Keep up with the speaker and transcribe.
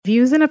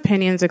Views and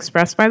opinions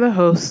expressed by the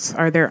hosts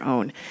are their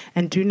own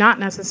and do not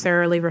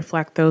necessarily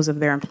reflect those of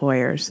their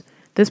employers.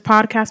 This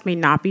podcast may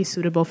not be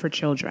suitable for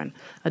children.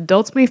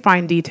 Adults may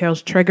find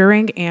details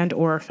triggering and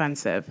or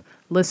offensive.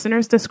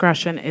 Listeners'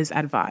 discretion is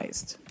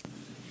advised.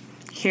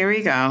 Here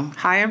we go.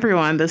 Hi,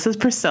 everyone. This is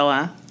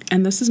Priscilla.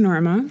 And this is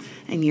Norma.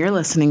 And you're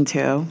listening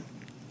to...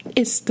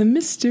 It's the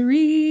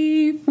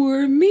mystery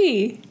for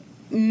me.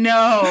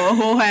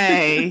 No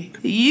way.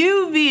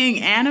 You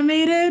being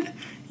animated...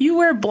 You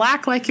wear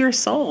black like your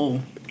soul.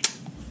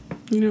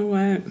 You know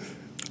what?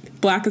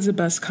 Black is the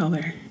best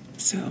color,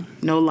 so.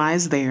 No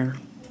lies there.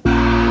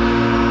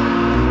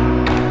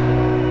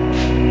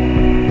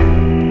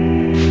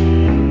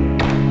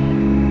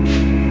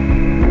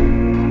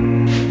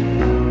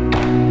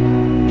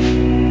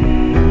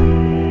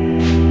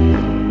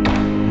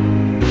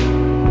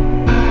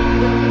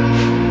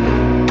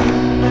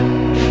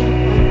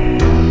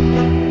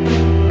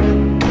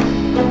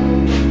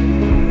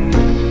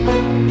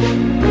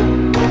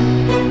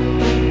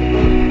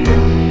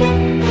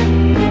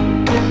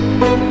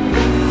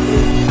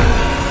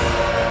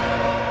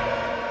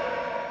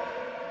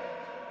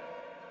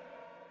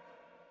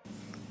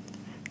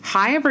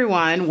 Hi,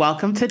 everyone.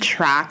 Welcome to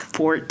track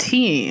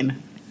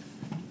 14.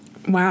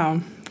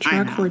 Wow.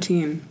 Track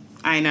 14.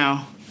 I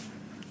know.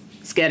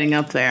 It's getting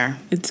up there.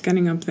 It's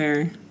getting up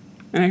there.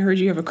 And I heard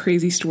you have a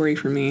crazy story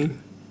for me.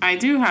 I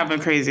do have a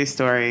crazy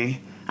story.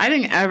 I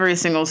think every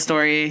single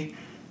story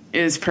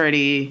is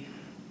pretty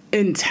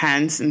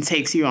intense and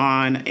takes you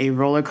on a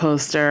roller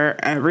coaster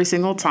every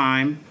single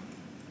time.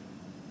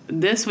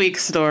 This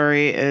week's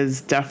story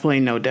is definitely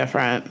no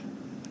different.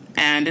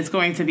 And it's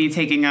going to be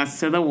taking us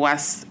to the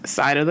west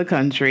side of the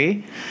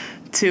country,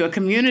 to a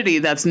community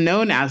that's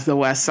known as the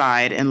West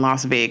Side in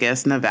Las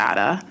Vegas,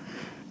 Nevada.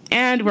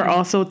 And we're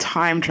also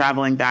time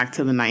traveling back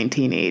to the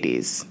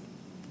 1980s.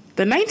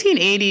 The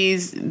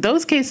 1980s,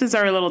 those cases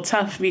are a little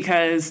tough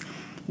because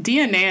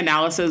DNA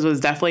analysis was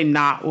definitely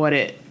not what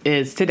it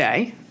is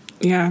today.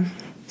 Yeah.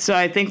 So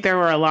I think there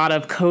were a lot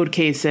of code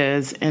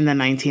cases in the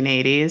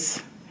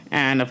 1980s.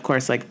 And of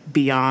course, like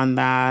beyond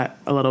that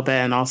a little bit,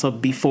 and also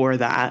before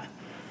that.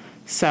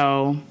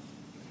 So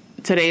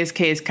today's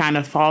case kind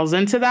of falls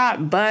into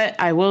that, but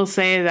I will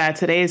say that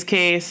today's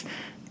case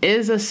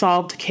is a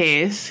solved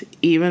case,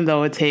 even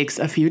though it takes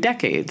a few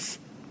decades.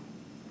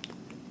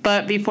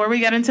 But before we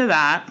get into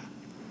that,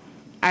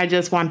 I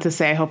just want to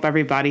say I hope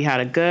everybody had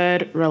a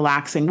good,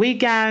 relaxing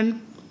weekend.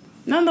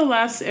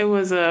 Nonetheless, it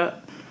was a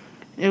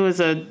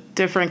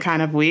different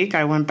kind of week.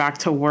 I went back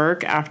to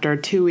work after a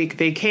 2-week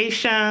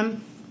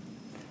vacation.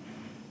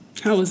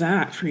 How was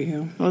that for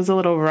you? It was a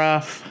little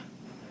rough.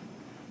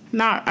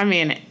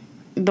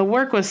 The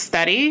work was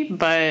steady,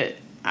 but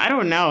I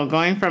don't know,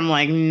 going from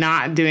like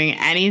not doing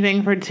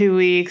anything for 2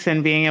 weeks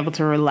and being able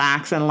to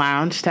relax and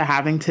lounge to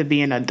having to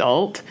be an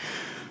adult,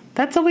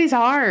 that's always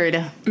hard.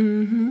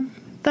 Mm-hmm.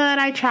 But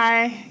I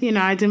try,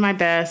 I do my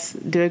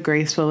best, do it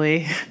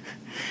gracefully.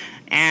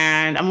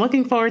 And I'm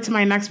looking forward to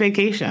my next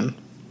vacation.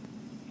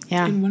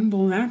 Yeah. And when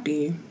will that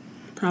be?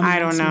 Probably I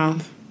don't know.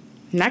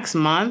 Next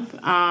month?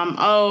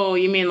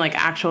 You mean like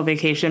actual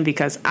vacation?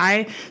 Because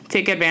I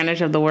take advantage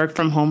of the work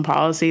from home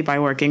policy by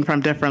working from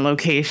different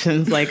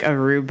locations like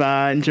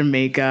Aruba and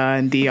Jamaica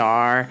and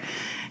DR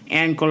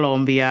and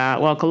Colombia.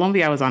 Well,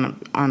 Colombia I was on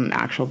an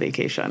actual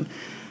vacation.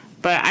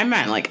 But I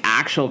meant like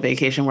actual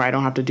vacation where I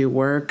don't have to do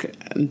work.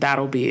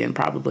 That'll be in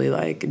probably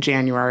like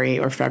January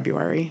or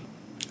February.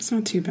 It's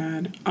not too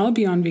bad. I'll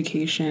be on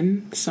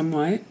vacation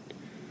somewhat.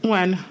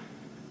 When?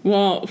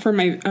 Well, for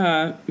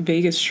my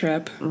Vegas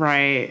trip.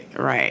 Right.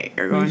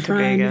 You're going to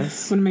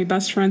Vegas. One of my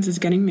best friends is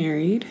getting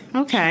married.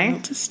 Okay. Shout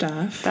out to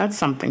Steph. That's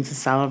something to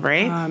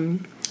celebrate.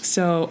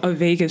 So a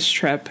Vegas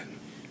trip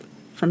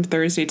from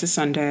Thursday to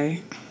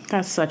Sunday.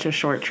 That's such a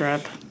short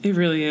trip. It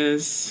really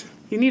is.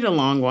 You need a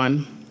long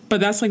one.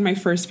 But that's like my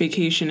first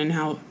vacation in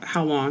how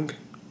long?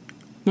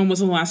 When was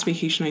the last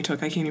vacation I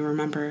took? I can't even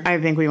remember. I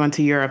think we went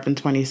to Europe in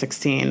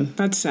 2016.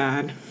 That's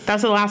sad.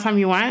 That's the last time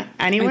you went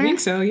anywhere? I think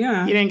so,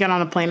 yeah. You didn't get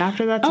on a plane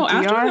after that to DR?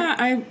 After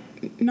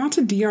that, not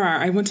to DR.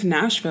 I went to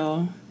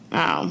Nashville.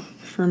 Oh.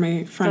 For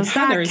my friend Does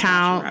Heather's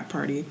that bachelorette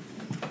party.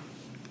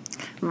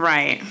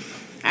 Right.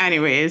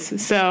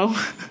 Anyways, so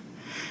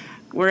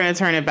we're going to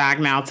turn it back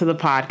now to the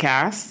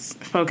podcast.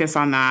 Focus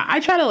on that. I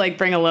try to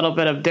bring a little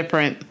bit of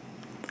different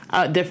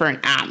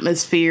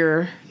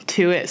atmosphere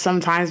to it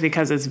sometimes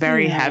because it's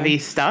very heavy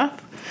stuff.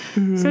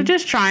 Mm-hmm. So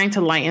just trying to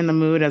lighten the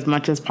mood as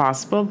much as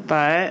possible.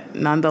 But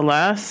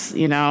nonetheless,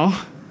 this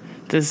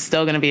is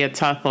still going to be a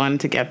tough one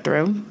to get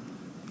through.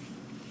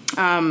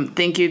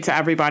 Thank you to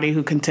everybody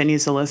who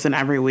continues to listen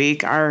every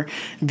week. Our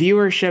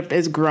viewership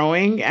is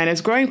growing, and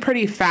it's growing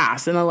pretty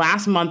fast. In the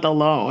last month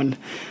alone,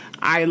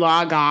 I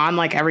log on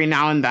every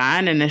now and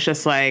then, and it's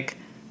just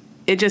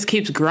it just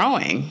keeps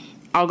growing.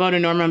 I'll go to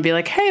Norma and be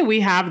like, hey,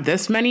 we have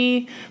this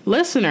many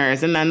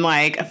listeners. And then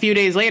a few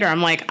days later,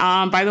 I'm like,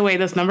 by the way,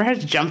 this number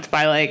has jumped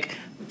by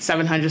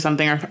 700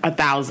 something or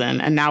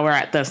 1,000. And now we're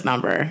at this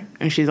number.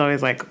 And she's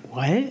always like,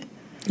 what?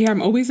 Yeah,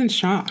 I'm always in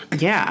shock.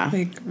 Yeah.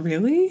 Like,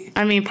 really?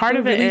 I mean, part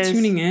of it really is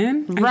tuning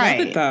in. Right. I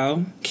love it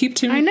though. Keep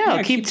tuning. I know.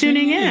 Yeah, keep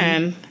tuning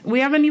in.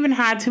 We haven't even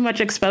had too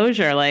much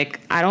exposure. Like,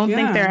 I don't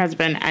think there has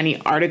been any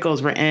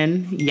articles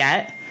written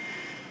yet.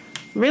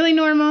 Really,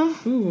 Norma?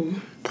 Ooh.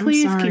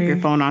 Please keep your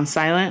phone on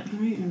silent.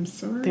 I am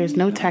sorry. There's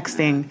no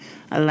texting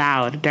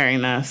allowed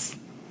during this.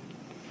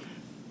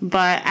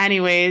 But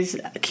anyways,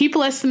 keep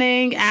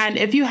listening. And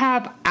if you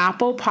have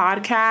Apple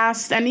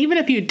Podcasts, and even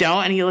if you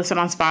don't and you listen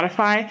on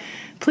Spotify,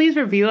 please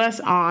review us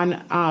on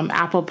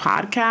Apple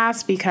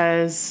Podcasts,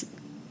 because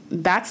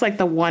that's like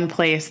the one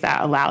place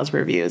that allows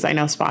reviews. I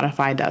know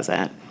Spotify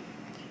doesn't.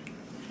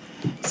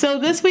 So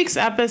this week's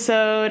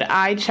episode,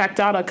 I checked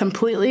out a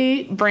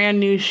completely brand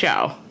new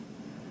show.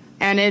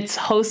 And it's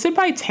hosted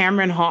by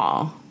Tamron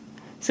Hall.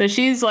 So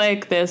she's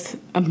like this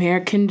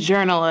American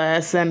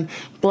journalist and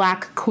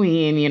black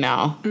queen, you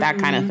know, that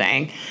kind of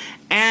thing.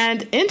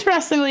 And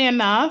interestingly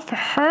enough,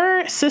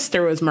 her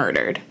sister was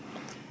murdered.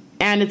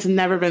 And it's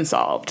never been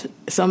solved.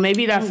 So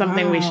maybe that's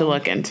something we should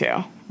look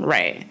into.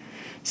 Right.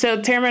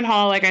 So Tamron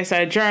Hall, like I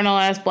said,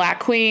 journalist,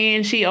 black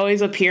queen. She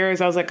always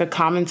appears as like a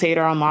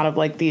commentator on a lot of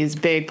like these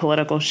big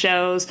political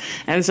shows.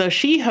 And so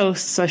she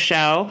hosts a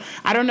show.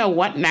 I don't know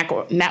what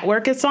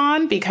network it's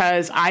on,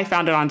 because I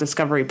found it on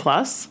Discovery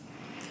Plus.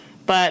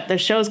 But the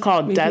show is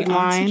called Maybe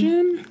Deadline.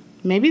 Oxygen?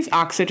 Maybe it's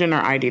Oxygen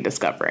or ID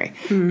Discovery.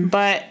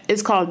 But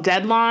it's called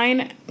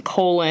Deadline,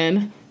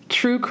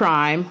 True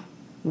Crime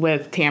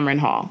with Tamron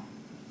Hall.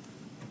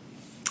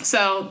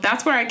 So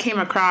that's where I came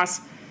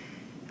across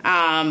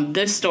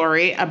this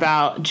story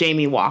about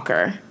Jamey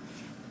Walker.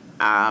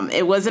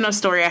 It wasn't a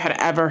story I had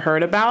ever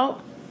heard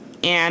about,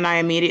 and I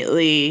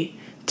immediately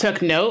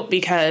took note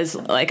because,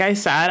 like I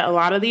said, a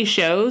lot of these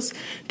shows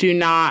do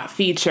not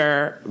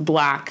feature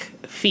black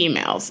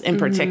females in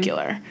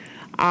particular.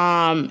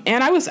 And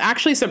I was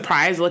actually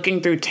surprised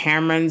looking through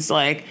Tamron's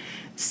like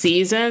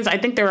seasons. I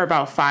think there were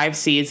about 5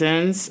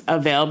 seasons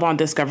available on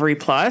Discovery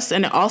Plus,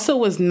 and it also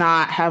was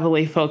not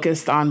heavily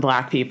focused on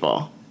black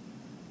people.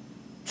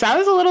 So I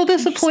was a little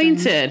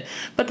disappointed.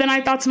 But then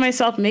I thought to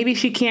myself, maybe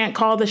she can't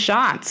call the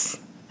shots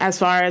as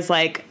far as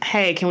like,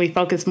 hey, can we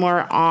focus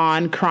more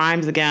on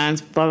crimes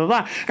against blah, blah,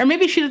 blah. Or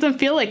maybe she doesn't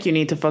feel like you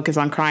need to focus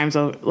on crimes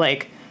of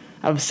like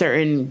of a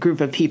certain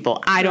group of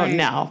people. I don't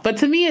know. But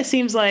to me, it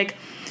seems like,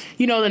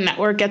 you know, the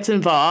network gets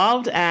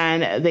involved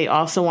and they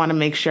also want to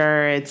make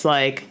sure it's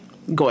like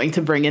going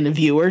to bring in the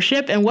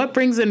viewership. And what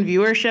brings in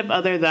viewership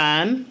other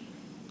than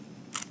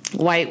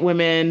white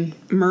women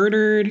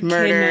murdered,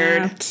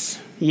 kidnapped.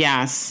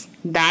 Yes,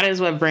 that is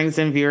what brings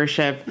in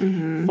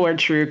viewership for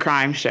true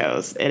crime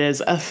shows. It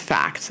is a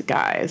fact,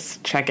 guys.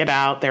 Check it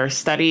out. There are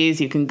studies.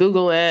 You can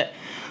Google it.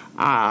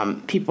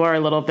 People are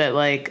a little bit,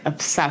 like,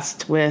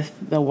 obsessed with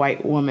the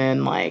white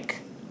woman, like,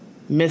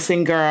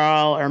 missing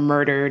girl or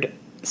murdered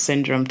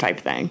syndrome type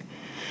thing.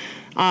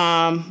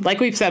 Like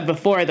we've said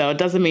before, though, it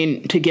doesn't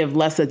mean to give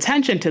less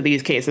attention to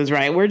these cases,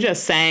 right? We're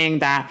just saying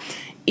that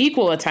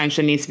equal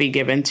attention needs to be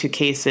given to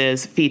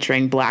cases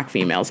featuring black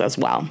females as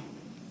well.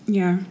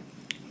 Yeah.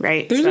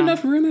 Right. There's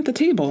enough room at the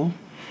table.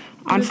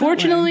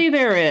 Unfortunately,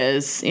 there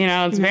is. You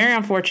know, it's very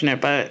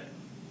unfortunate, but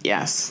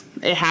yes,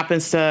 it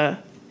happens to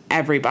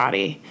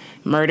everybody.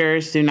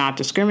 Murders do not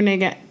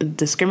discriminate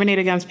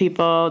against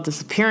people.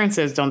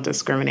 Disappearances don't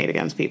discriminate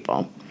against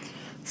people.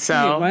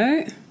 So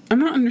wait, what? I'm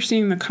not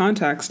understanding the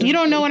context. You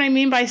don't know what I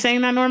mean by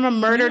saying that, Norma?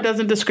 Murder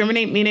doesn't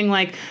discriminate, meaning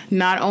like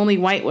not only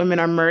white women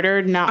are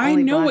murdered, I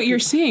know what you're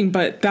saying,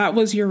 but that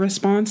was your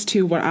response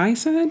to what I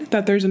said,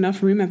 that there's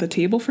enough room at the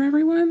table for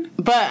everyone?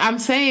 But I'm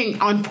saying,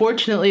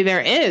 unfortunately,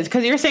 there is,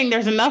 because you're saying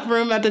there's enough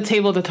room at the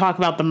table to talk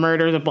about the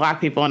murders of black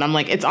people, and I'm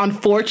like, it's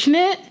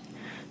unfortunate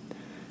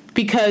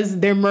because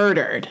they're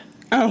murdered.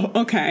 Oh,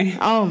 okay.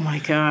 Oh, my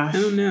gosh.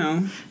 I don't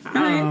know.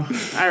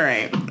 All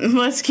right.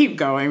 Let's keep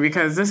going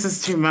because this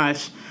is too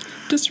much.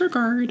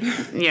 Disregard.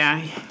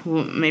 Yeah.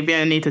 Well, maybe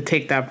I need to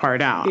take that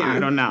part out. Yeah. I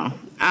don't know.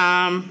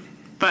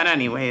 But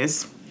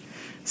anyways.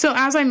 So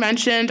as I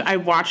mentioned, I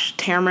watched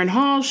Tamron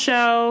Hall's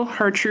show,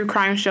 her true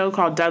crime show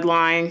called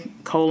Deadline,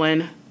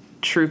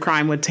 True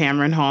Crime with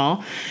Tamron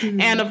Hall.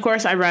 And of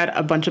course, I read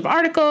a bunch of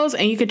articles,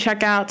 and you can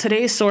check out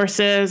today's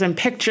sources and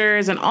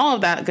pictures and all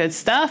of that good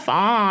stuff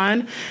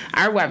on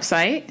our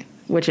website,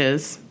 which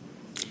is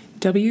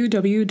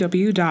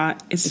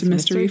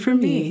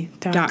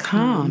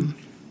www.itsmysteryforme.com.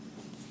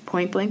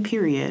 Point blank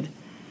period.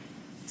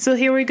 So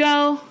here we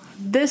go.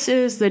 This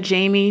is the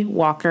Jamey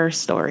Walker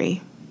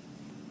story.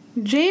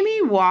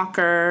 Jamey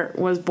Walker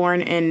was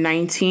born in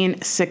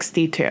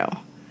 1962.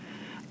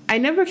 I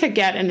never could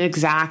get an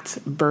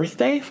exact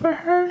birthday for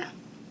her.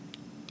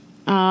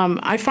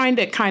 I find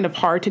it kind of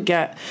hard to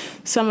get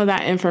some of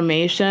that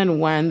information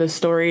when the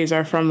stories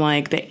are from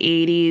like the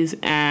 80s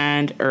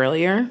and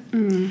earlier.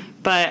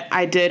 But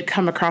I did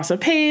come across a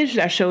page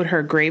that showed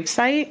her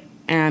gravesite,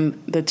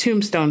 and the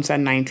tombstone said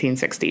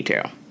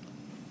 1962.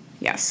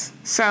 Yes.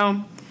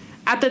 So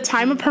at the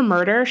time of her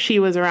murder, she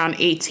was around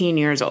 18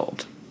 years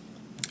old.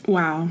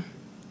 Wow.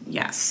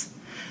 Yes.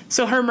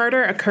 So her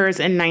murder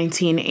occurs in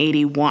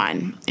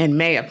 1981, in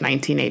May of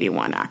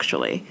 1981,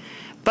 actually.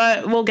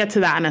 But we'll get to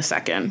that in a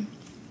second.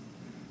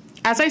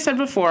 As I said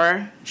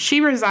before,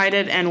 she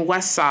resided in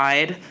West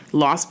Side,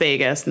 Las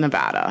Vegas,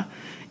 Nevada.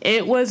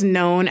 It was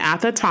known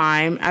at the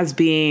time as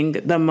being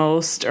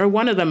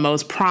one of the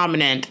most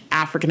prominent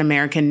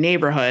African-American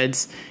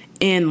neighborhoods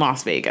in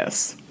Las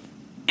Vegas.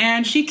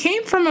 And she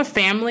came from a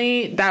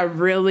family that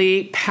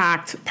really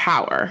packed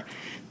power.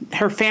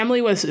 Her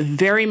family was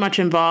very much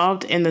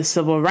involved in the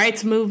civil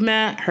rights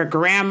movement. Her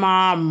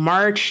grandma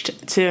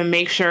marched to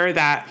make sure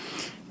that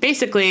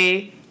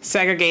basically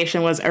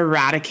segregation was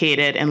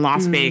eradicated in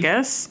Las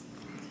Vegas.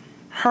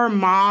 Her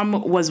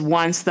mom was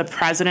once the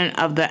president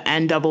of the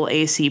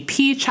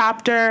NAACP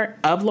chapter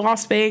of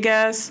Las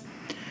Vegas.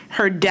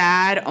 Her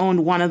dad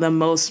owned one of the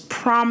most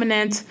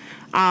prominent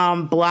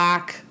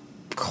black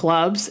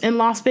clubs in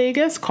Las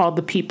Vegas called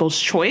the People's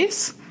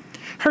Choice.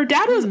 Her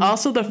dad was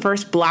also the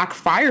first black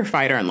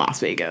firefighter in Las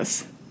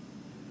Vegas.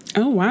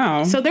 Oh,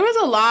 wow. So there was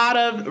a lot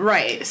of,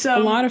 a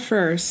lot of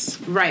firsts.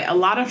 Right, a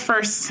lot of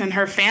firsts in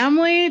her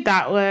family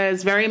that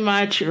was very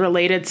much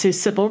related to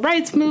civil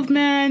rights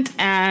movement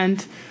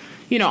and,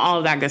 all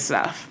of that good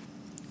stuff.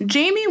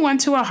 Jamey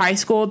went to a high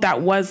school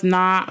that was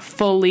not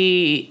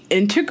fully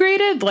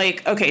integrated.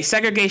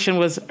 Segregation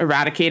was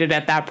eradicated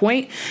at that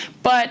point,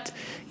 but,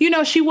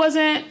 she was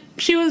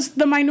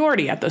the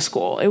minority at the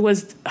school. It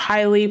was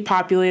highly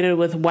populated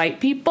with white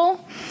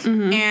people.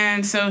 Mm-hmm.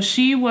 And so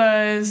she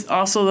was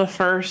also the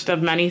first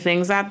of many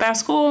things at that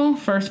school.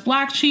 First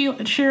black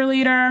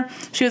cheerleader.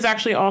 She was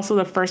actually also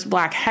the first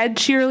black head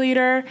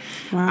cheerleader.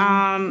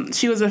 Wow.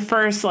 She was the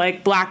first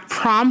black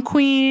prom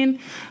queen.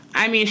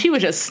 I mean, she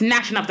was just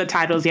snatching up the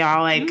titles,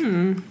 y'all.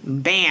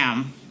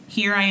 Bam,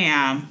 here I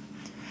am.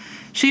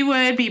 She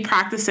would be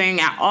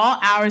practicing at all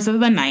hours of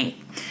the night.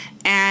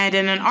 And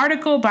in an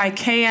article by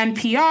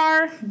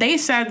KNPR, they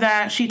said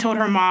that she told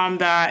her mom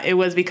that it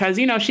was because,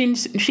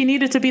 she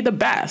needed to be the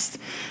best.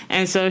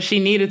 And so she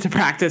needed to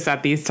practice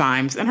at these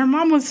times. And her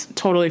mom was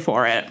totally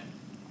for it.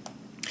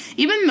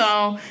 Even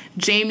though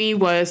Jamey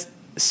was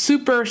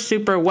super,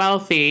 super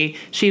wealthy,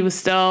 she was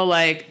still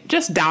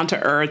just down to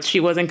earth.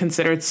 She wasn't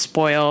considered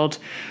spoiled.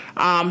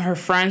 Her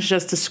friends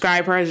just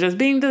describe her as just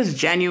being this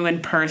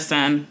genuine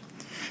person.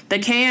 The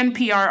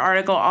KNPR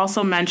article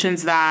also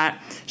mentions that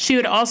she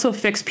would also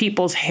fix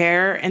people's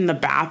hair in the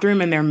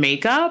bathroom and their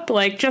makeup,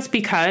 just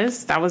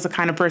because that was the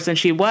kind of person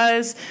she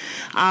was.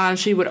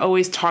 She would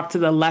always talk to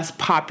the less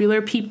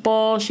popular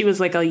people. She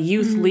was a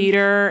youth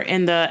leader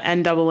in the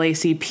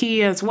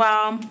NAACP as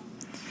well.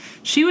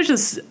 She was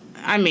just,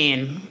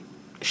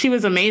 she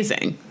was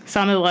amazing.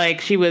 Sounded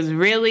like she was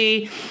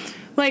really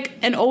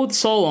an old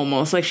soul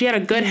almost. She had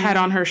a good head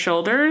on her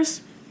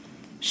shoulders.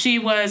 She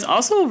was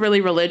also really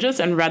religious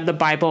and read the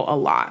Bible a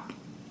lot.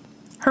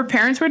 Her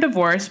parents were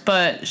divorced,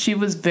 but she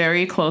was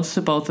very close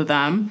to both of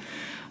them.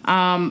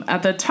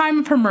 At the time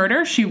of her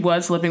murder, she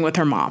was living with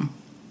her mom.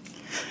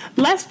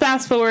 Let's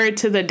fast forward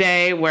to the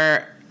day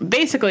where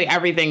basically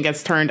everything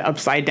gets turned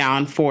upside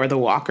down for the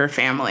Walker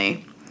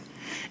family.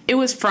 It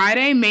was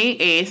Friday, May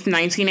 8th,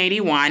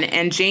 1981,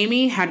 and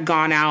Jamey had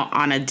gone out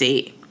on a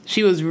date.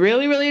 She was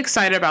really, really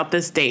excited about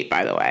this date,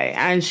 by the way.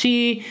 And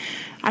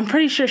I'm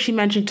pretty sure she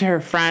mentioned to her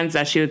friends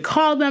that she would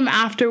call them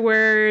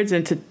afterwards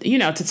and to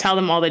tell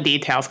them all the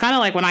details. Kind of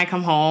like when I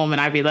come home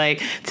and I'd be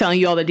telling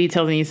you all the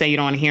details and you say you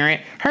don't want to hear it.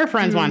 Her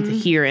friends wanted to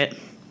hear it.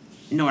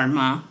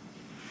 Norma.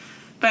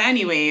 But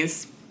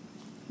anyways,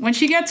 when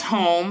she gets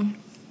home,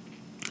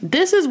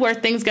 this is where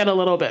things get a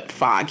little bit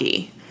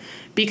foggy.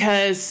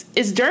 Because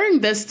it's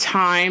during this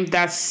time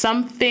that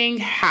something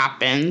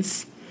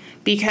happens.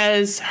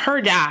 Because her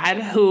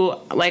dad, who,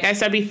 like I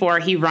said before,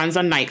 he runs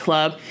a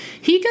nightclub,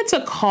 he gets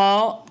a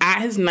call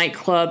at his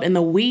nightclub in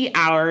the wee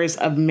hours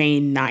of May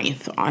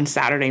 9th on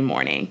Saturday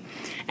morning.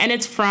 And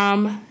it's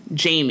from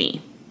Jamey.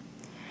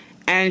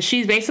 And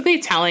she's basically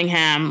telling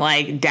him,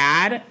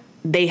 Dad,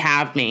 they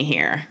have me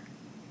here.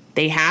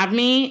 They have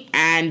me,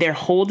 and they're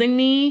holding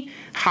me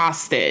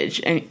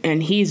hostage.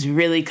 And he's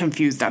really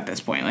confused at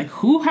this point.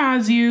 Who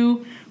has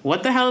you?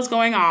 What the hell is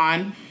going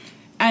on?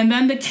 And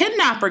then the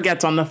kidnapper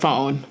gets on the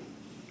phone.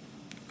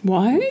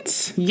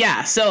 What?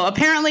 Yeah, so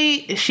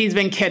apparently she's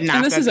been kidnapped.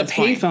 And this is a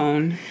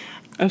payphone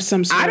of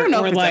some sort. I don't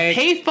know if it's a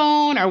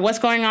payphone or what's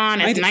going on.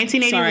 It's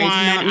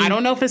 1981. I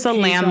don't know if it's a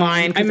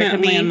landline. I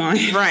meant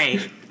landline.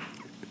 Right.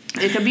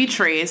 It could be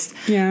traced.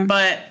 Yeah.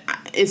 But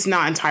it's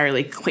not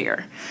entirely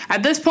clear.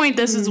 At this point,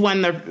 this is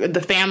when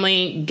the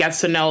family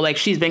gets to know,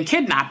 she's been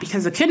kidnapped,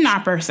 because the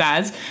kidnapper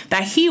says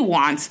that he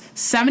wants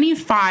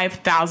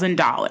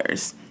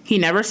 $75,000. He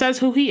never says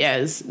who he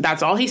is.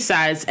 That's all he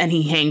says, and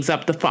he hangs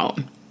up the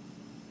phone.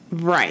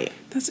 Right.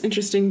 That's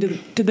interesting.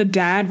 Did the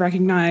dad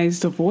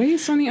recognize the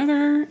voice on the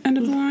other end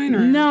of the line? Or?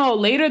 No.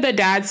 Later, the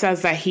dad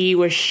says that he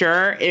was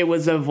sure it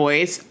was the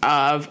voice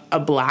of a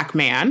black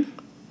man,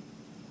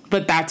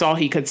 but that's all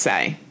he could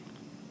say.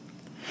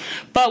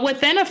 But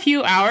within a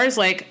few hours,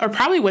 or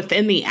probably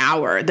within the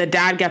hour, the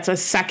dad gets a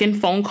second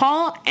phone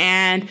call,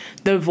 and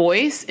the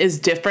voice is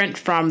different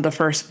from the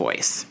first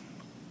voice.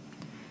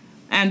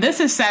 And this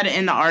is said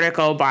in the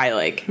article by,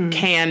 like,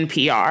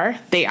 CanPR.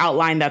 They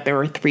outlined that there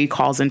were 3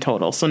 calls in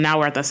total. So now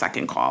we're at the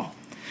second call.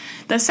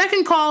 The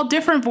second call,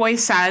 different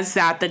voice says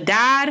that the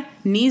dad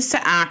needs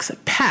to ask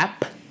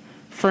Pep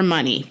for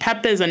money.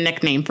 Pep is a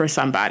nickname for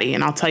somebody,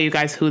 and I'll tell you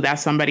guys who that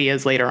somebody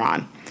is later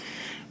on.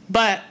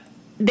 But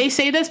they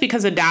say this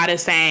because the dad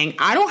is saying,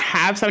 I don't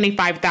have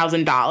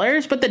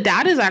 $75,000, but the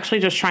dad is actually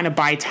just trying to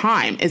buy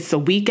time. It's the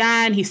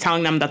weekend. He's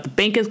telling them that the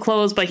bank is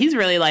closed, but he's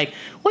really like,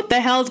 what the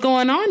hell is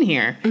going on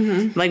here?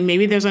 Like,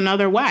 maybe there's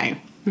another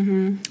way.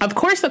 Of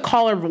course, the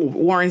caller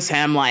warns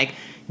him, like,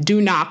 do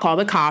not call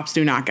the cops,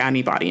 do not get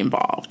anybody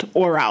involved,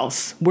 or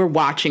else we're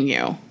watching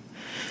you.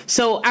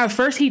 So at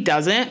first he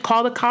doesn't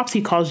call the cops.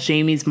 He calls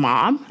Jamey's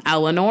mom,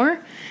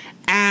 Eleanor,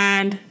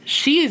 and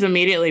she is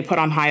immediately put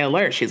on high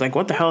alert. She's like,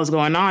 what the hell is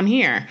going on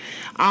here?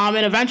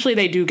 And eventually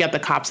they do get the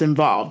cops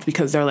involved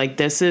because they're like,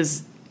 this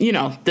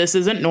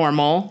isn't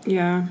normal.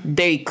 Yeah.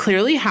 They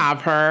clearly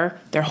have her.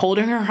 They're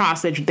holding her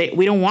hostage.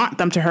 We don't want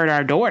them to hurt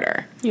our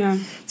daughter. Yeah.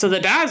 So the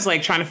dad's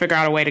like trying to figure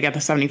out a way to get the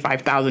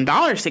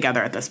 $75,000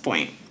 together at this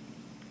point.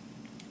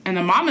 And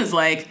the mom is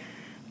like,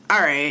 all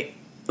right,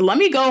 let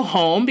me go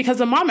home, because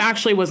the mom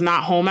actually was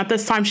not home at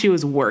this time. She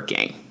was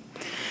working.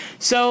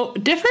 So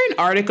different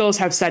articles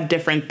have said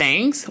different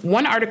things.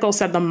 One article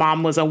said the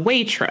mom was a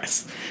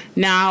waitress.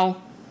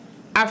 Now,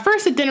 at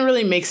first it didn't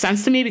really make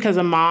sense to me because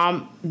the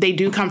mom, they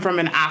do come from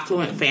an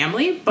affluent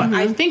family. But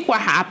I think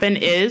what happened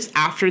is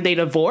after they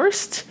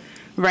divorced,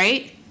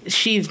 right,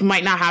 she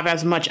might not have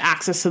as much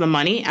access to the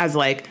money as,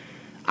 like,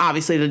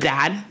 obviously the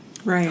dad.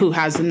 Right. Who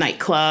has the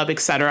nightclub,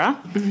 etc.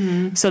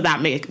 So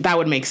that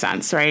would make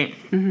sense, right?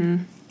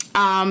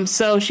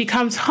 So she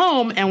comes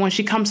home, and when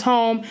she comes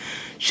home,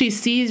 she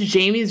sees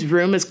Jamey's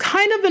room is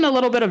kind of in a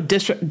little bit of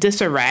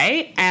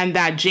disarray, and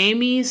that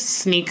Jamey's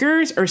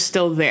sneakers are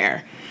still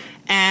there.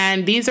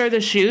 And these are the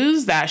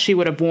shoes that she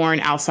would have worn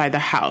outside the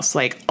house.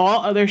 Like,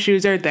 all other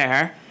shoes are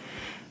there.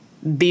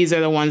 These are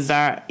the ones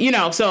that,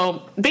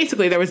 so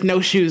basically there was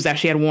no shoes that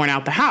she had worn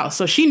out the house.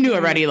 So she knew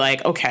already,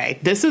 like, okay,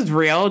 this is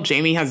real.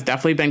 Jamey has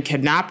definitely been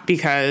kidnapped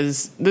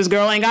because this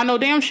girl ain't got no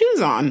damn shoes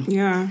on.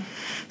 Yeah.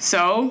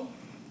 So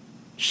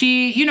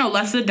she,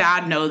 lets the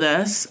dad know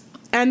this.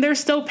 And they're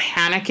still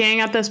panicking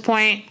at this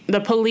point. The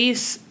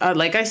police,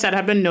 like I said,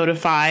 have been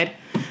notified.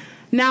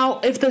 Now,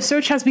 if the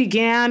search has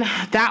began,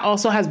 that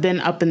also has been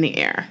up in the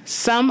air.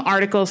 Some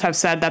articles have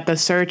said that the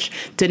search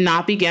did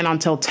not begin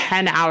until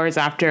 10 hours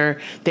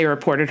after they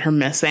reported her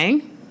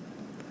missing.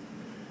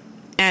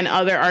 And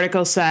other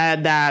articles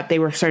said that they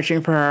were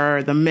searching for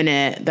her the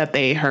minute that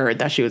they heard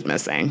that she was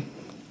missing.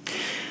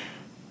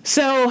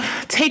 So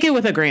take it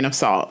with a grain of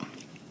salt.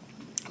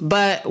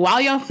 But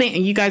while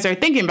you guys are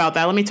thinking about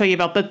that, let me tell you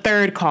about the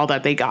third call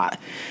that they got.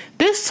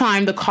 This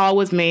time, the call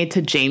was made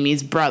to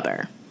Jamey's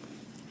brother.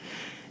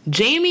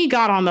 Jamey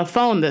got on the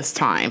phone this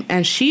time,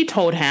 and she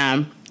told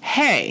him,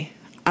 hey,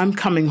 I'm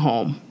coming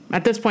home.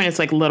 At this point, it's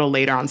like a little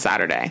later on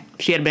Saturday.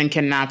 She had been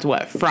kidnapped,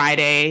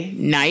 Friday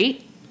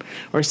night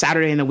or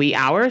Saturday in the wee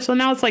hours? So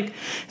now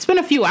it's been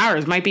a few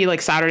hours. Might be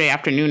like Saturday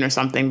afternoon or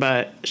something.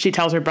 But she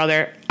tells her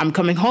brother, I'm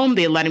coming home.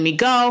 They're letting me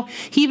go.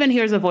 He even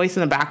hears a voice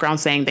in the background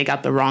saying they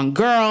got the wrong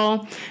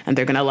girl and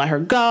they're going to let her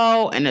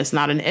go and it's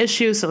not an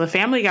issue. So the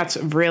family gets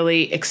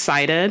really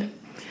excited.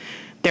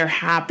 They're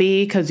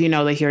happy because,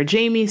 they hear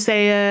Jamey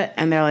say it,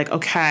 and they're like,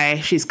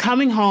 okay, she's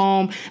coming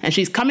home, and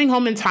she's coming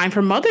home in time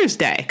for Mother's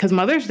Day, because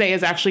Mother's Day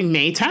is actually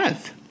May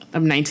 10th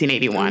of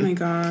 1981. Oh, my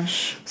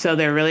gosh. So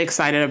they're really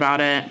excited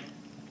about it,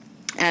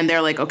 and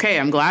they're like, okay,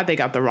 I'm glad they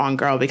got the wrong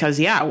girl, because,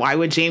 why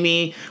would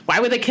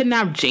they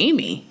kidnap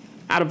Jamey?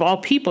 Out of all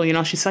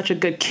people, she's such a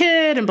good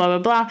kid, and blah, blah,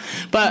 blah.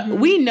 But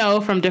we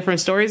know from different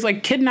stories,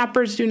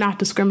 kidnappers do not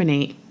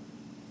discriminate.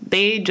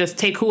 They just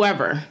take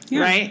whoever,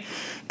 right?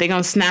 They're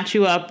going to snatch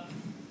you up.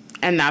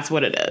 And that's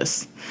what it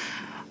is.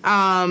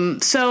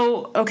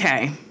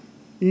 Okay.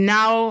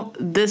 Now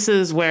this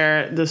is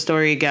where the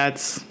story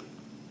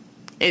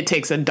it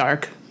takes a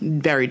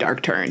very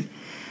dark turn.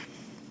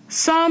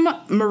 Some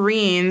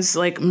Marines,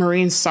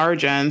 Marine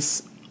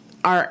sergeants,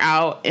 are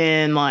out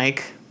in a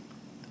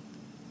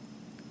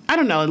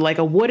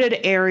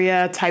wooded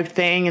area type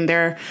thing, and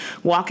they're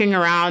walking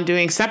around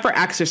doing separate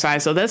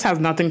exercise. So this has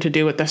nothing to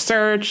do with the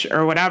search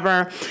or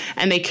whatever.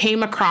 And they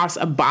came across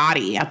a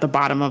body at the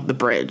bottom of the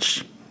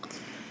bridge.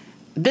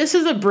 This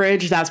is a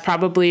bridge that's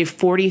probably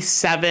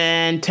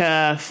 47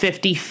 to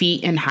 50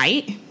 feet in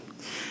height.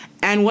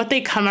 And what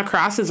they come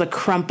across is a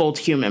crumpled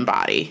human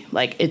body.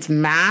 It's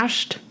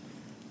mashed.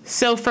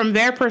 So from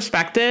their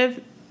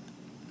perspective,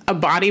 a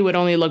body would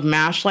only look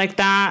mashed like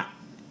that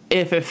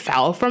if it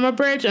fell from a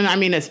bridge. And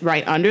it's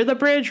right under the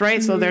bridge, right?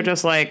 Mm-hmm. So they're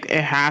just like,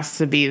 it has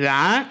to be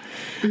that.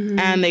 Mm-hmm.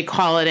 And they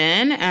call it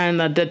in, and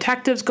the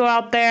detectives go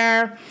out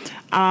there.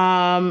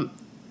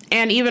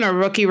 And even a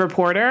rookie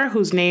reporter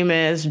whose name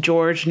is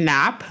George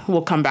Knapp,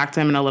 we'll come back to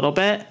him in a little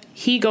bit.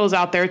 He goes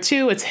out there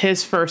too. It's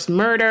his first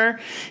murder.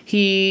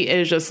 He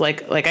is just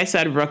like I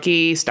said,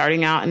 rookie,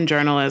 starting out in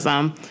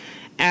journalism.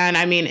 And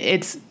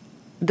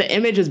the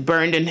image is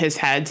burned in his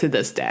head to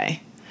this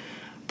day.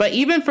 But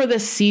even for the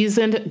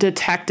seasoned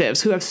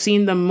detectives who have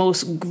seen the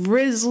most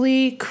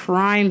grisly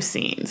crime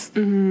scenes,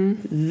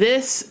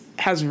 this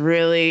has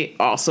really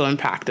also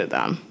impacted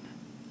them.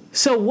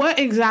 So what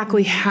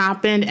exactly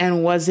happened,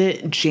 and was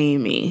it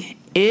Jamey?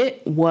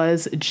 It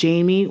was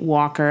Jamey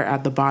Walker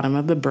at the bottom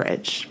of the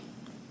bridge.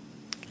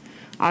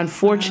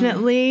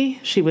 Unfortunately,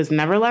 she was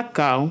never let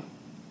go,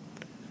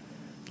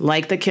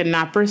 like the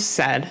kidnappers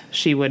said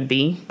she would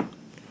be.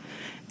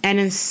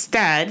 And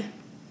instead,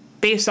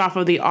 based off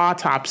of the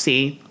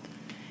autopsy,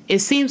 it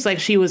seems like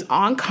she was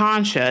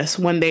unconscious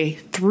when they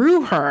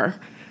threw her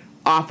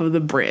off of the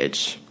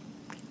bridge.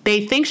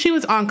 They think she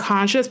was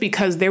unconscious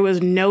because there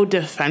was no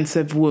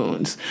defensive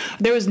wounds.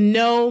 There was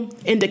no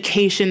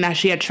indication that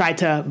she had tried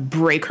to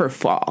break her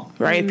fall,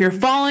 right? If you're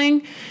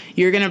falling,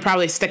 you're going to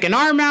probably stick an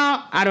arm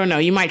out. I don't know.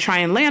 You might try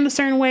and land a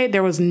certain way.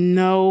 There was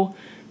no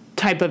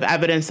type of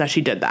evidence that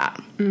she did that.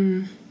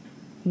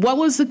 What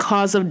was the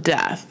cause of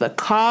death? The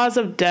cause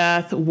of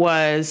death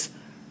was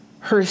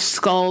her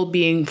skull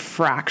being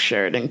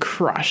fractured and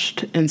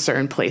crushed in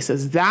certain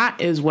places. That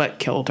is what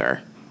killed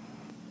her.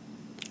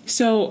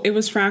 So it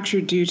was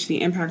fractured due to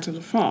the impact of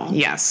the fall?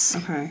 Yes.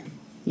 Okay.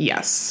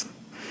 Yes.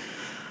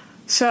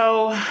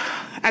 So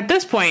at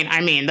this point, I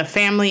mean, the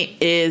family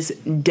is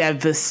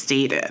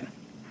devastated.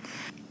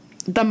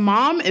 The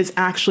mom is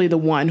actually the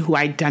one who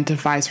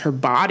identifies her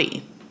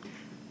body.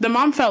 The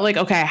mom felt like,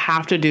 okay, I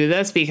have to do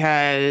this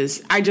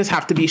because I just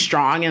have to be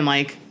strong and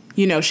like,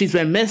 you know, she's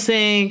been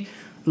missing.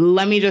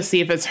 Let me just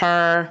see if it's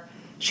her.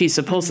 She's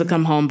supposed to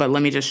come home, but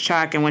let me just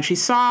check. And when she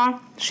saw,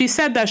 she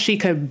said that she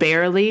could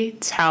barely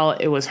tell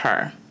it was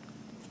her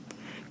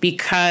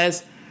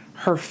because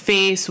her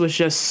face was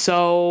just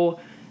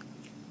so,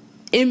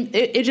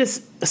 it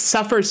just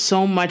suffered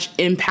so much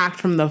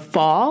impact from the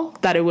fall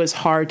that it was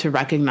hard to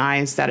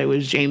recognize that it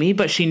was Jamey,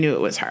 but she knew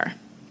it was her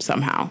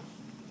somehow.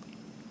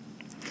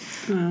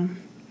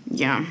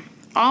 Yeah.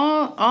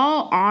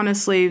 All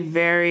honestly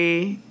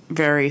very,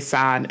 very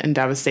sad and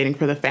devastating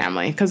for the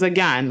family. Because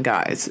again,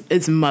 guys,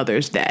 it's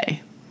Mother's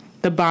Day.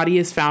 The body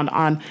is found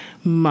on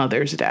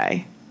Mother's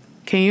Day.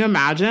 Can you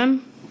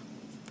imagine?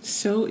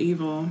 So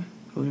evil.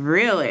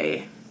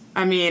 Really?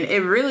 I mean, it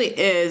really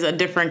is a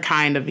different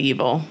kind of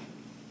evil.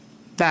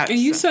 And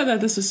you said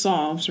that this is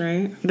solved,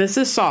 right? This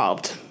is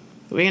solved.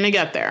 We're going to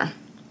get there.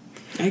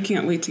 I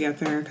can't wait to get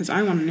there because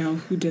I want to know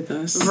who did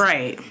this.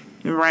 Right.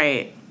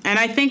 And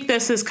I think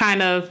this is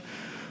kind of,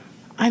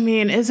 I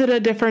mean, is it a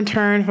different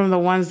turn from the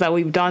ones that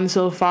we've done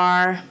so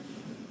far?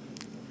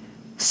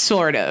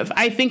 Sort of.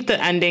 I think the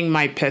ending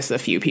might piss a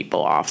few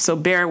people off, so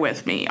bear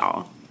with me,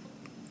 y'all.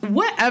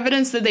 What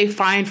evidence did they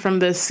find from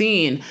this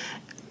scene?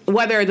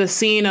 Whether the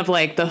scene of,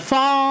 like, the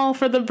fall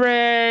for the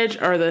bridge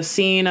or the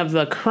scene of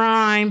the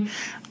crime.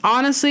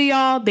 Honestly,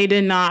 y'all, they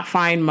did not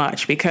find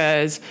much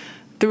because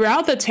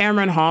throughout the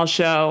Tamron Hall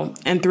show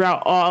and through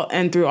all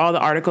the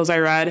articles I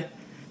read,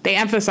 they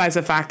emphasize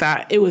the fact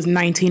that it was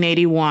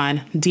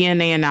 1981.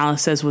 DNA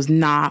analysis was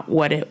not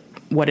what it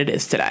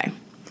is today.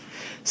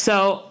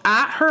 So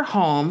at her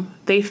home,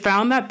 they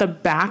found that the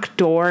back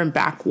door and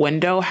back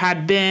window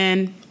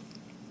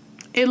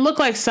it looked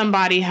like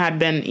somebody had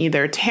been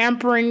either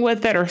tampering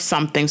with it or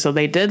something. So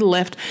they did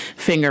lift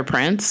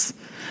fingerprints.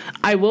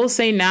 I will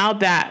say now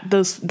that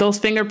those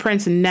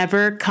fingerprints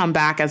never come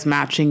back as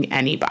matching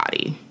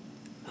anybody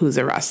who's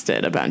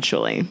arrested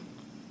eventually.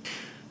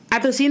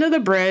 At the scene of the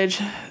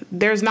bridge,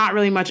 there's not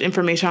really much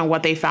information on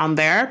what they found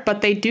there, but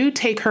they do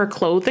take her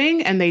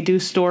clothing and they do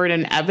store it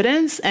in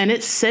evidence, and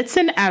it sits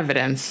in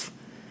evidence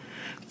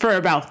for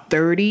about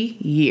 30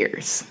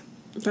 years.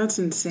 That's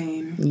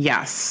insane.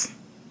 Yes.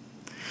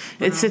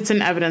 Wow. It sits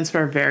in evidence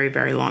for a very,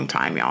 very long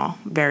time, y'all.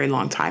 Very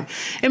long time.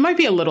 It might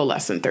be a little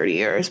less than 30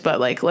 years, but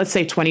like, let's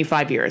say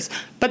 25 years.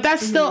 But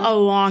that's still a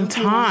long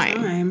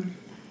time.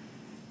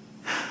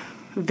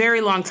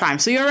 Very long time.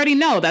 So you already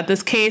know that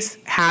this case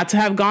had to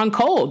have gone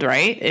cold,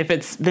 right? If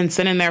it's been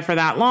sitting there for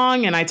that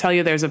long and I tell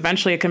you there's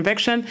eventually a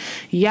conviction,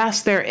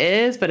 yes, there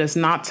is, but it's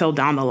not till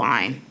down the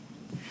line.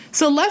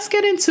 So let's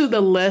get into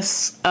the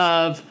list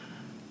of,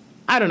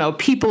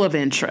 people of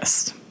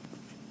interest.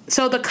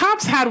 So the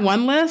cops had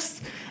one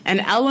list, and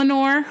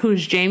Eleanor,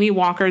 who's Jamey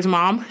Walker's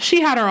mom,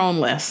 she had her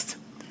own list.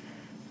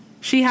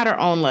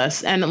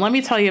 And let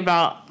me tell you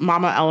about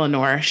Mama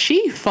Eleanor.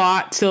 She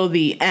fought till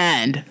the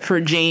end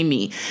for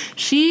Jamey.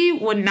 She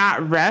would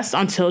not rest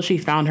until she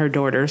found her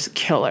daughter's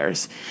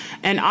killers.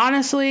 And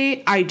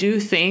honestly, I do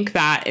think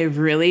that it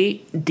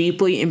really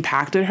deeply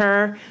impacted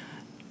her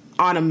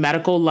on a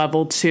medical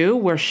level too,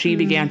 where she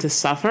began to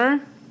suffer.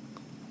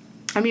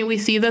 I mean, we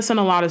see this in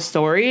a lot of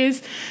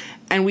stories.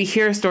 And we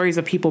hear stories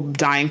of people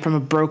dying from a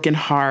broken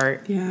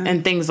heart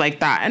and things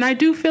like that. And I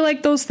do feel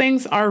like those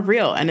things are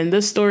real. And in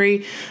this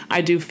story,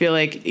 I do feel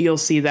like you'll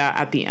see that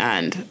at the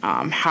end,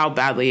 how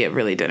badly it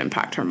really did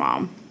impact her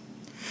mom.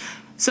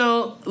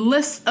 So,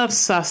 list of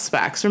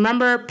suspects.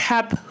 Remember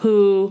Pep,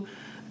 who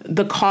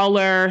the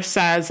caller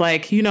says,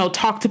 like,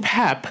 talk to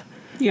Pep.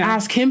 Yeah.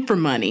 Ask him for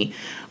money.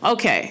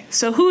 Okay,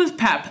 so who is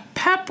Pep?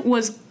 Pep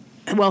was,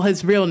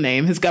 his real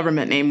name, his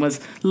government name was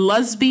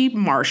Lusby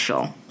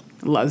Marshall.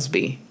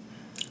 Lusby.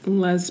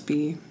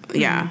 Lesby.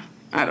 Yeah,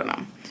 I don't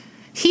know.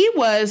 He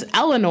was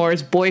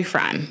Eleanor's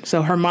boyfriend,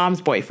 so her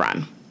mom's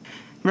boyfriend.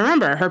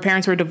 Remember, her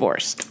parents were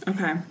divorced.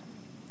 Okay.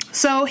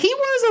 So he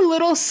was a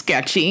little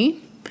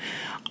sketchy.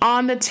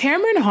 On the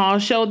Tamron Hall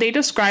show, they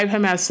describe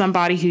him as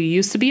somebody who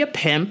used to be a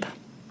pimp.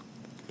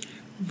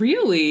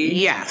 Really?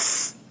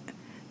 Yes.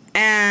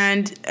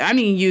 And, I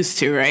mean, used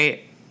to,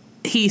 right?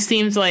 He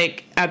seems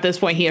like, at this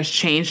point, he has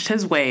changed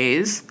his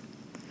ways.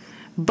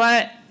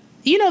 But,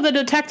 you know, the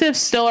detectives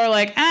still are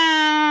like,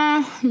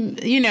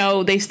 you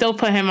know, they still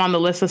put him on the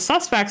list of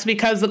suspects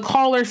because the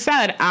caller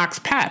said,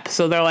 ask Pep.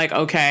 So they're like,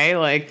 okay,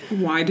 like...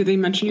 Why did they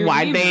mention your name?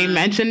 Why did they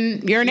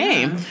mention your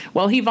name? Yeah.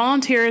 Well, he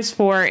volunteers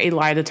for a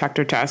lie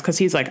detector test because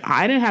he's like,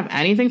 I didn't have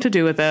anything to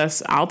do with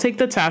this. I'll take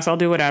the test. I'll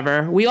do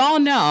whatever. We all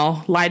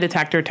know lie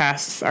detector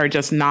tests are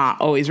just not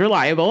always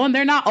reliable, and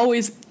they're not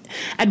always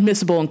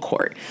admissible in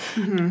court.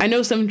 Mm-hmm. I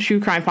know some true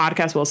crime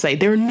podcasts will say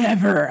they're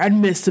never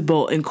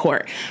admissible in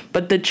court.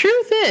 But the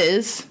truth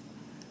is,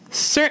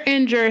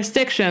 certain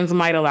jurisdictions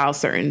might allow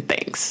certain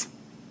things.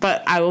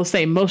 But I will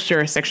say most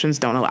jurisdictions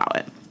don't allow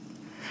it.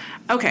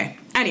 Okay,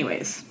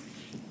 anyways.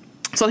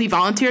 So he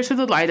volunteers for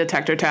the lie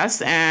detector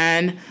test,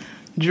 and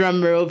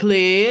drum roll,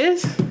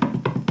 please.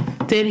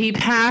 Did he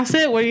pass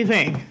it? What do you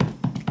think?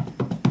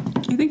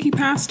 I think he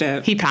passed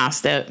it. He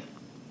passed it.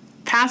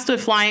 Passed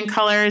with flying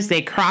colors.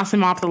 They cross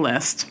him off the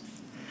list.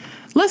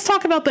 Let's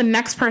talk about the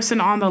next person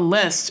on the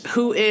list,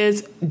 who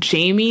is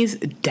Jamey's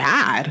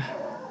dad.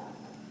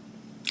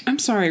 I'm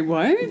sorry,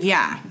 what?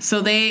 Yeah,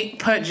 so they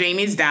put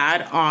Jamey's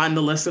dad on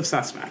the list of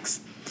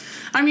suspects.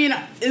 I mean,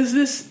 is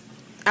this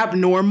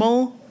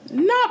abnormal?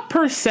 Not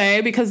per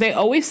se, because they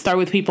always start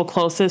with people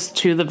closest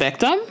to the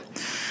victim.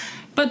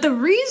 But the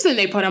reason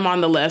they put him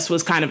on the list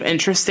was kind of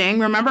interesting.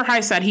 Remember how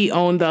I said he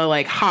owned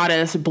the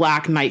hottest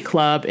black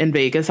nightclub in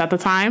Vegas at the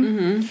time?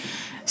 Mm-hmm.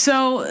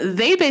 So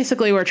they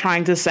basically were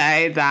trying to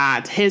say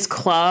that his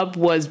club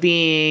was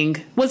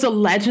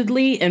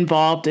allegedly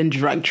involved in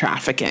drug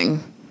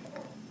trafficking.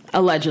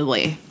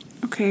 Allegedly.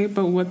 Okay,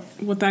 but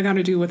what that got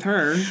to do with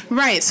her?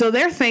 Right, so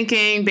they're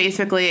thinking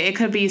basically it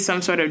could be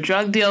some sort of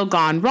drug deal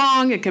gone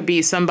wrong. It could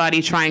be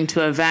somebody trying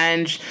to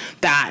avenge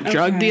that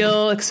drug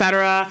deal,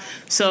 etc.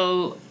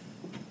 So,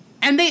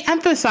 and they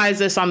emphasize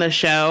this on the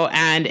show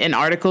and in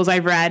articles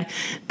I've read.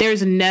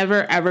 There's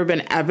never, ever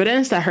been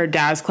evidence that her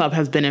dad's club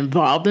has been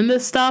involved in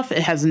this stuff.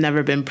 It has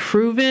never been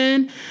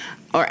proven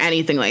or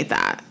anything like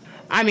that.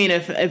 I mean,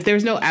 if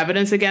there's no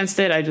evidence against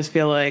it, I just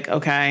feel like,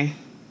 okay,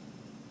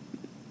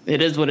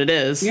 it is what it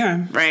is.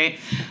 Yeah. Right?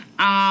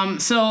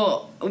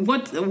 So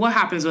what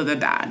happens with the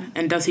dad?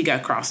 And does he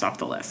get crossed off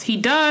the list? He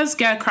does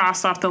get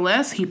crossed off the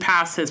list. He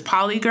passed his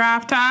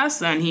polygraph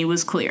test and he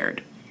was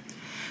cleared.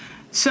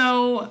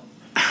 So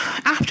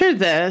after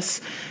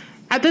this,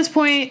 at this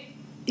point,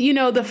 you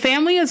know, the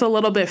family is a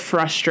little bit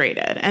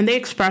frustrated. And they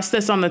expressed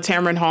this on the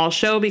Tamron Hall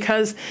show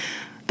because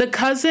the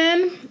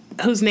cousin,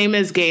 whose name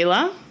is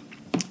Gayla,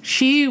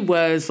 she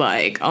was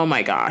like, oh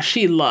my gosh,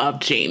 she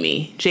loved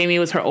Jamey. Jamey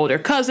was her older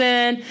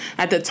cousin.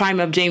 At the time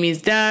of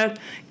Jamey's death,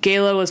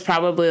 Gayla was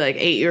probably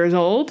 8 years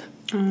old.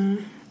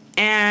 Mm.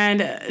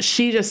 And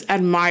she just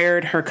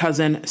admired her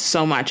cousin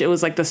so much. It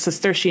was like the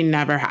sister she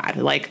never had,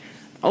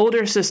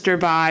 older sister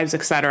vibes,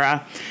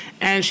 etc.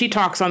 And she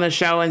talks on the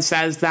show and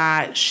says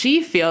that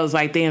she feels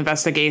like the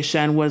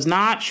investigation was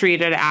not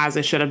treated as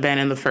it should have been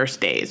in the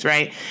first days,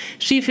 right?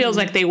 She feels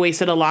like they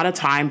wasted a lot of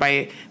time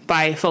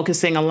by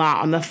focusing a lot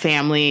on the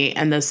family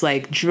and this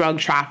drug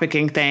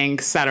trafficking thing,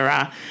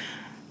 etc.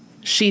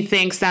 She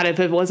thinks that if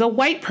it was a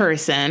white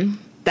person,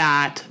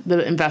 that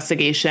the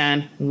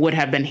investigation would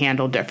have been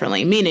handled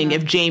differently, meaning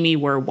if Jamey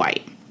were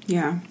white.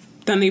 Yeah.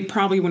 Then they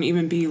probably wouldn't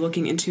even be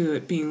looking into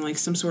it being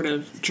some sort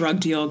of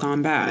drug deal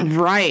gone bad.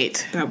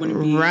 Right. That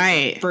wouldn't be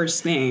the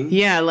first thing.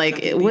 Yeah,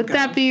 would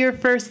that be your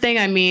first thing?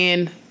 I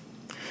mean,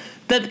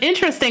 the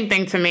interesting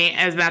thing to me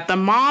is that the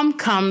mom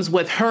comes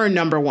with her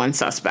number one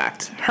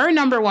suspect. Her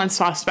number one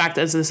suspect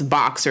is this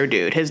boxer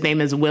dude. His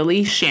name is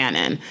Willie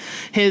Shannon.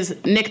 His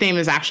nickname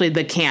is actually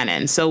The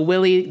Cannon. So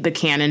Willie the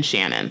Cannon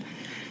Shannon.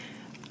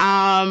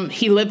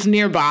 He lives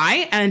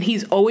nearby, and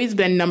he's always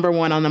been number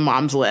one on the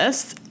mom's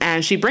list.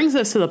 And she brings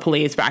this to the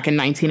police back in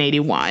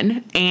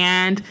 1981,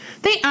 and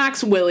they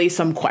ask Willie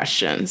some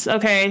questions.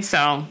 Okay,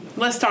 so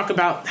let's talk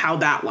about how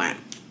that went.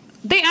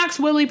 They asked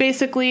Willie,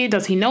 basically,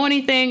 does he know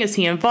anything? Is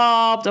he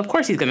involved? Of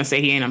course he's going to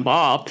say he ain't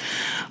involved.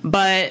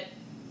 But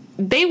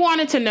they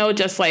wanted to know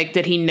just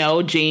did he know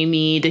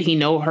Jamey? Did he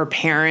know her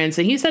parents?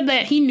 And he said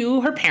that he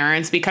knew her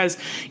parents because,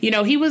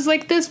 he was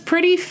this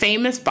pretty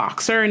famous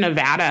boxer in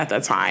Nevada at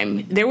the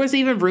time. There was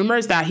even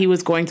rumors that he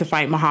was going to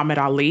fight Muhammad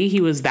Ali. He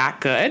was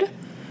that good.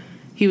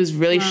 He was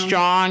really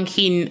strong.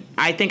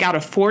 I think out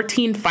of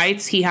 14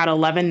 fights, he had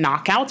 11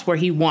 knockouts where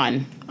he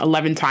won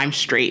 11 times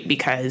straight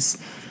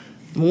because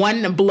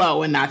one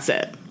blow and that's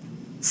it.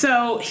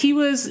 So he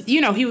was,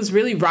 he was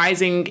really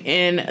rising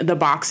in the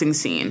boxing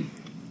scene.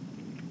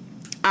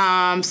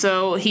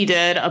 So he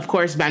did, of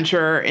course,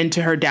 venture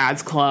into her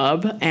dad's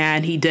club,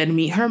 and he did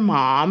meet her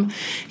mom.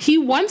 He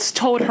once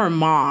told her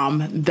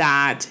mom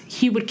that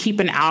he would keep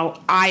an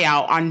eye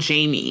out on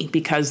Jamey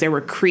because there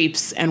were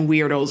creeps and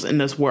weirdos in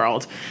this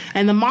world.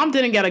 And the mom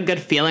didn't get a good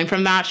feeling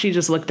from that. She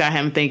just looked at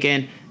him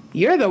thinking,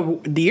 you're the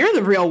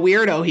real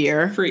weirdo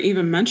here. For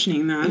even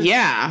mentioning that.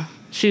 Yeah.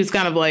 She was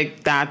kind of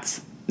like,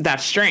 that's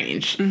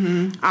strange.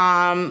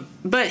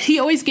 But he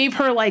always gave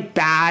her like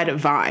bad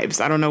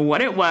vibes. I don't know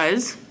what it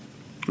was.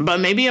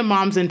 But maybe a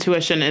mom's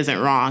intuition isn't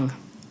wrong.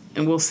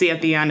 And we'll see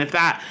at the end if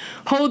that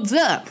holds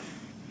up.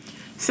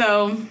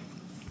 So,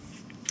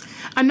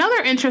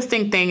 another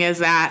interesting thing is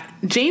that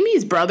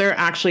Jamey's brother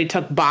actually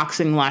took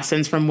boxing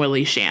lessons from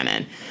Willie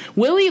Shannon.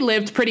 Willie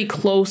lived pretty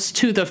close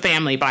to the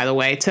family, by the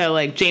way, to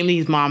like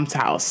Jamey's mom's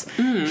house.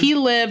 He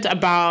lived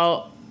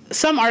about,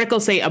 some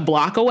articles say a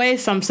block away,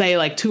 some say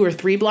like 2 or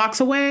 3 blocks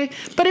away.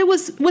 But it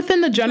was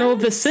within the general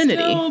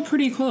vicinity. Still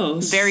pretty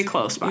close. Very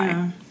close by.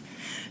 Yeah.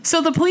 So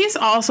the police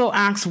also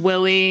asked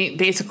Willie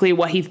basically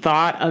what he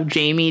thought of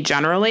Jamey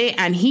generally,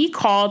 and he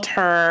called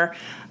her,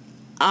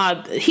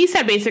 he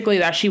said basically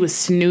that she was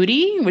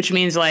snooty, which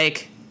means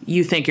like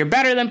you think you're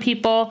better than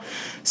people.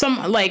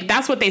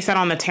 That's what they said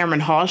on the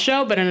Tamron Hall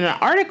show, but in an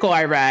article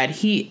I read,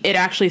 it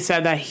actually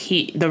said that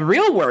the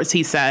real words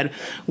he said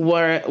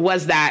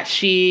was that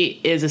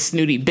she is a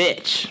snooty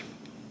bitch.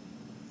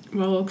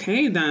 Well,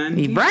 okay,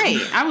 then.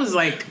 Right. I was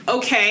like,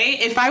 okay.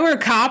 If I were a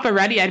cop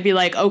already, I'd be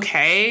like,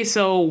 okay,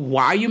 so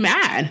why are you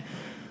mad?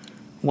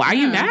 Why are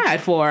you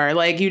mad for?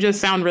 Like, you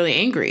just sound really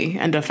angry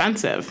and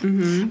defensive.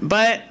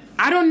 But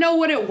I don't know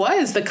what it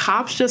was. The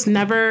cops just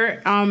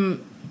never,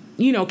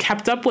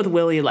 kept up with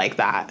Willie like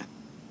that.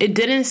 It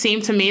didn't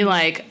seem to me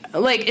like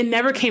it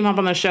never came up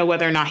on the show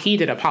whether or not he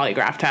did a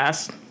polygraph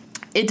test.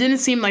 It didn't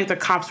seem like the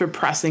cops were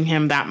pressing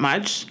him that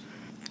much.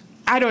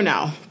 I don't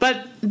know.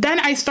 But then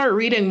I start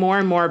reading more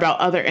and more about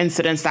other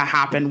incidents that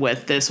happened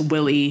with this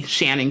Willie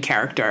Shannon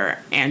character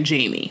and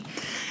Jamey.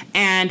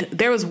 And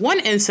there was one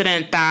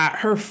incident that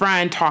her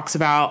friend talks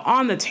about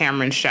on the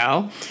Tamron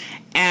show.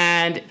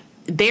 And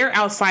they're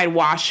outside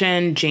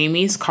washing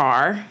Jamey's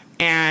car.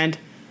 And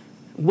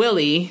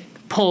Willie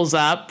pulls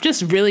up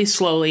just really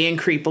slowly and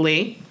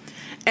creepily.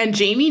 And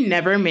Jamey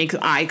never makes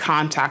eye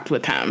contact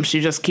with him.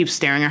 She just keeps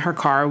staring at her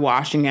car,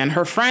 washing it. And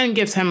her friend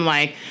gives him,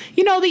 the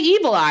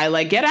evil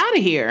eye, get out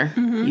of here,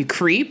 you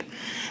creep.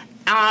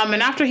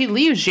 And after he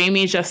leaves,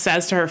 Jamey just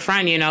says to her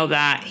friend,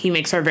 that he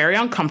makes her very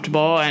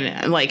uncomfortable.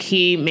 And,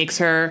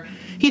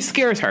 he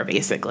scares her,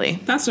 basically.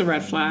 That's a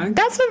red flag.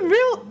 That's a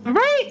real,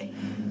 right?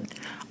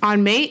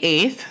 On May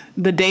 8th,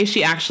 the day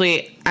she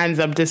actually ends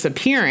up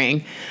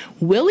disappearing,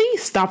 Willie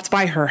stopped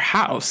by her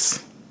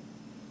house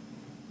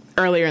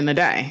earlier in the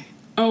day.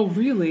 Oh,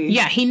 really?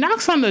 Yeah, he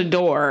knocks on the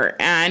door,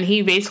 and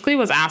he basically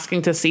was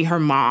asking to see her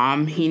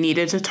mom. He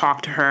needed to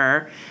talk to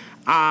her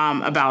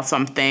about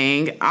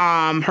something.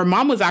 Her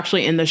mom was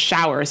actually in the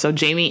shower, so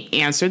Jamey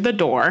answered the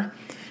door.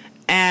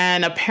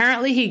 And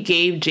apparently he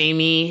gave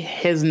Jamey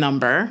his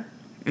number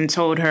and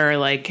told her,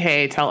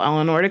 hey, tell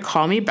Eleanor to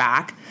call me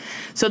back.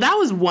 So that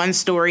was one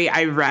story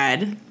I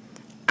read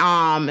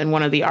in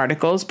one of the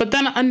articles. But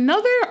then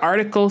another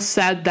article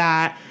said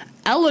that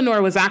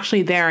Eleanor was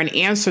actually there and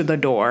answered the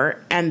door,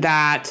 and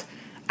that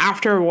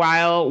after a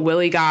while,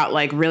 Willie got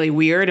really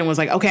weird and was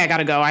like, okay, I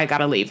gotta go. I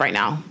gotta leave right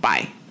now.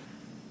 Bye.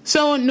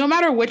 So no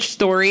matter which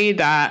story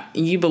that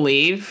you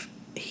believe,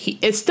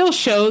 it still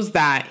shows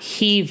that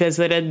he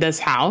visited this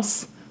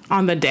house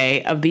on the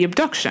day of the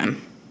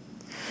abduction,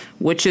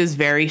 which is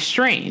very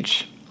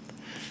strange.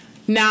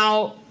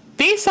 Now,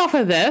 based off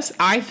of this,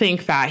 I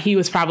think that he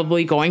was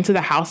probably going to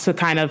the house to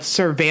kind of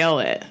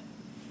surveil it.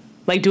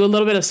 Do a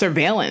little bit of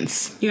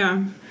surveillance.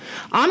 Yeah.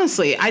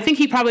 Honestly, I think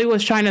he probably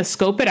was trying to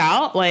scope it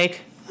out.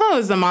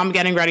 Is the mom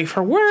getting ready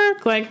for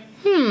work? What's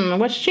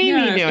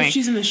Jamey doing? If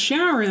she's in the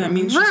shower, that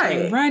means she's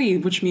getting ready,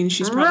 which means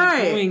she's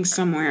probably going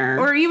somewhere.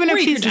 Or even if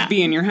she's could just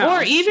be in your house.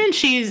 Or even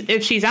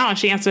if she's out and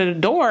she answered the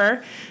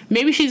door,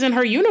 maybe she's in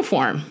her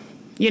uniform,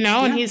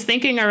 and he's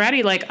thinking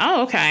already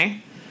oh,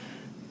 okay,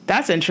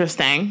 that's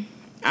interesting.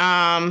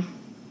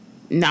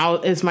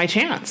 Now is my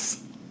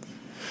chance.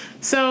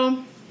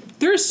 So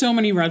there are so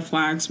many red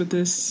flags with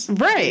this.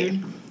 Right.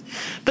 Dude.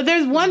 But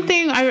there's one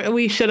thing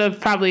we should have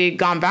probably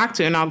gone back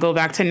to, and I'll go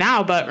back to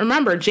now. But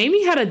remember,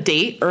 Jamey had a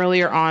date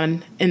earlier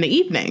on in the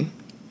evening.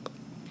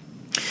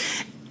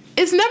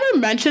 It's never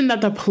mentioned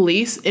that the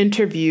police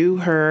interview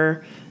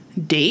her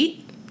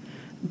date,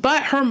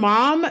 but her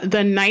mom,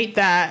 the night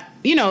that,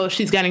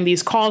 she's getting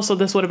these calls, so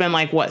this would have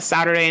been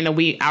Saturday in the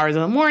wee hours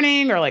of the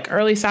morning or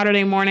early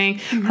Saturday morning.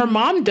 Mm-hmm. Her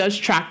mom does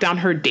track down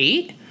her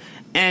date.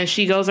 And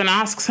she goes and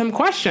asks him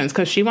questions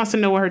because she wants to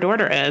know where her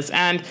daughter is.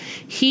 And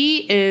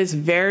he is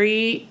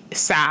very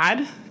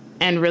sad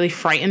and really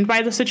frightened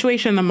by the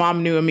situation. The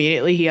mom knew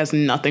immediately he has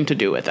nothing to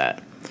do with it.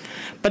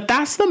 But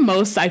that's the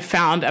most I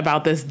found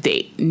about this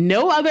date.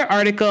 No other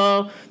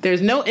article.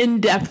 There's no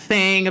in-depth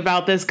thing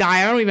about this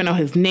guy. I don't even know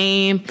his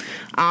name.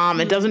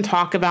 It doesn't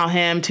talk about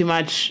him too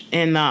much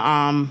in the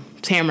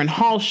Tamron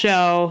Hall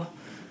show.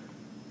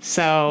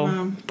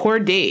 So, poor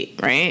date,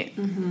 right?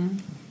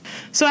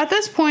 So at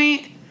this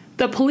point,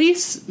 the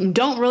police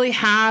don't really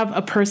have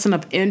a person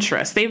of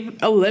interest. They've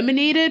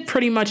eliminated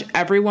pretty much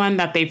everyone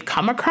that they've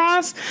come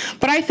across.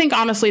 But I think,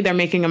 honestly, they're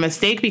making a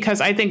mistake because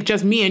I think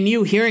just me and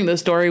you hearing the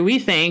story, we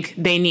think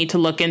they need to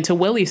look into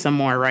Willie some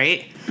more,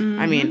 right?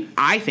 I mean,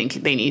 I think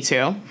they need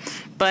to,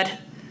 but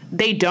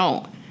they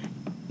don't.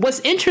 What's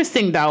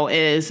interesting, though,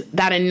 is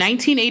that in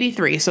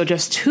 1983, so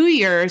just 2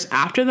 years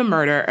after the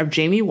murder of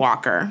Jamey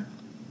Walker,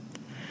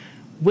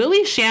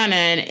 Willie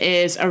Shannon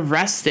is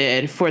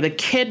arrested for the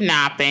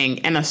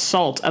kidnapping and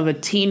assault of a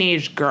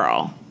teenage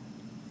girl.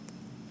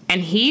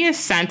 And he is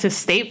sent to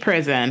state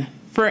prison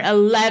for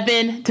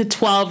 11 to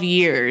 12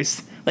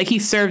 years. Like, he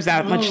serves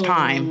that much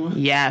time.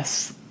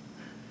 Yes.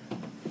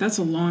 That's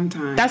a long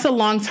time. That's a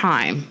long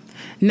time.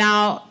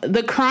 Now,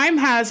 the crime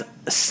has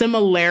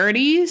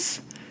similarities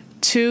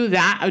to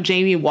that of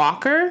Jamey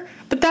Walker,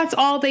 but that's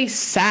all they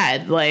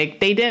said. Like,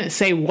 they didn't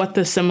say what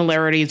the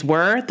similarities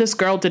were. This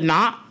girl did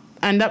not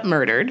end up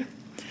murdered.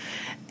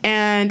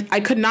 And I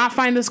could not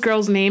find this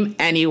girl's name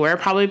anywhere,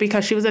 probably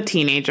because she was a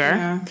teenager.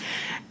 Yeah.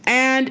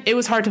 And it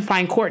was hard to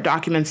find court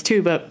documents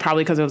too, but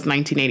probably because it was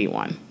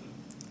 1981.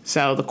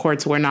 So the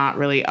courts were not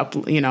really up,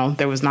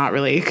 there was not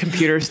really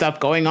computer stuff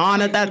going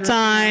on at that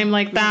time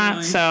like that.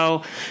 Really.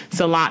 So it's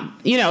a lot,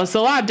 it's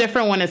a lot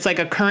different when it's like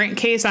a current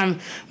case. I'm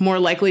more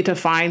likely to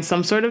find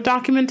some sort of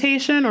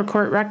documentation or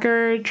court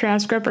record,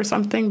 transcript or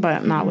something,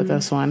 but not with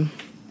this one.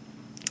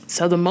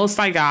 So the most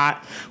I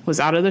got was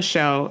out of the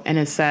show, and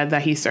it said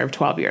that he served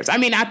 12 years. I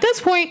mean, at this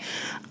point,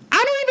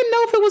 I don't even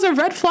know if it was a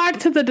red flag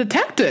to the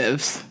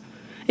detectives.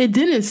 It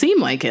didn't seem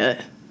like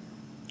it.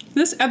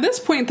 At this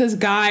point, this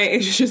guy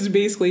is just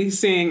basically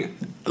saying,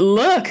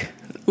 Look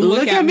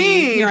at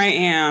me. Here I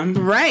am.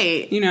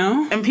 Right.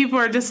 And people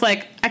are just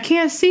like, I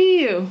can't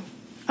see you.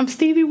 I'm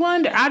Stevie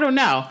Wonder. I don't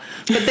know.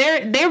 But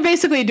they're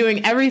basically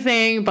doing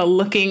everything but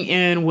looking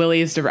in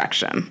Willie's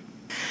direction.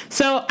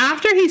 So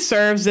after he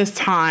serves this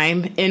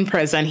time in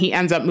prison, he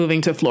ends up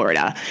moving to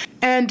Florida.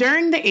 And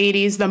during the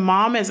 80s, the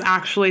mom is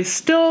actually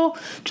still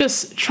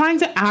just trying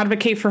to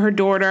advocate for her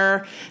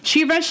daughter.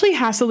 She eventually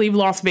has to leave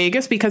Las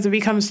Vegas because it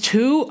becomes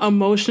too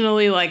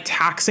emotionally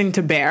taxing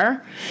to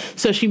bear.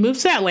 So she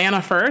moves to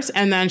Atlanta first,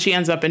 and then she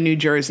ends up in New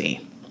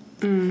Jersey.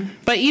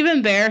 But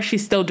even there,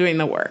 she's still doing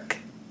the work.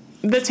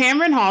 The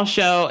Tamron Hall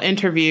show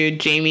interviewed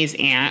Jamey's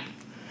aunt.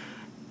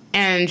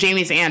 And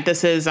Jamey's aunt,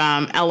 this is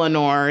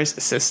Eleanor's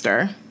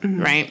sister,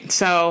 right?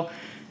 So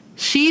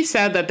she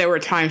said that there were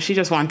times she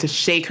just wanted to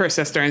shake her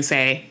sister and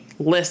say,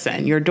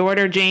 listen, your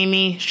daughter,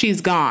 Jamey, she's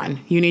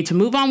gone. You need to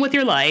move on with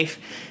your life.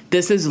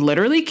 This is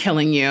literally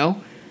killing you.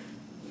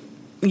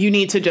 You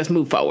need to just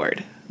move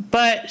forward.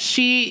 But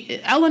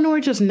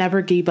Eleanor just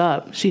never gave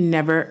up. She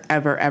never,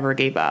 ever, ever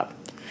gave up.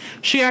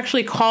 She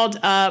actually called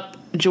up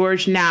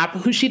George Knapp,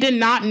 who she did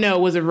not know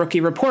was a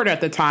rookie reporter at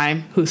the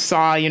time, who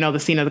saw, the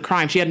scene of the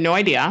crime. She had no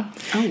idea.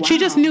 Oh, wow. She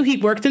just knew he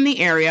worked in the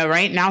area,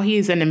 right? Now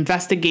he's an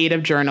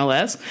investigative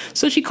journalist.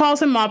 So she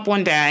calls him up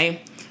one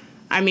day.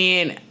 I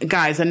mean,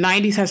 guys, the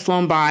 90s has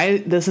flown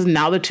by. This is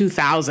now the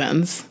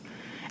 2000s.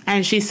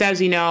 And she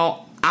says,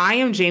 I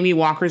am Jamey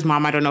Walker's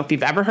mom. I don't know if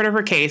you've ever heard of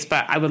her case,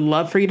 but I would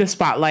love for you to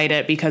spotlight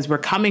it because we're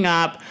coming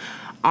up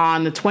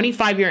on the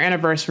 25-year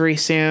anniversary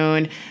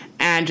soon.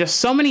 And just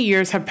so many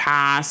years have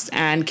passed,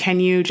 and can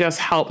you just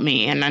help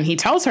me? And then he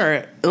tells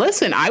her,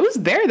 listen, I was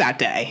there that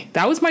day.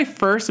 That was my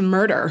first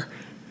murder.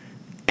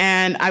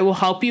 And I will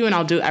help you, and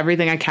I'll do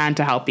everything I can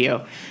to help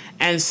you.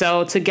 And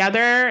so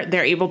together,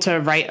 they're able to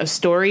write a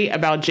story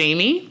about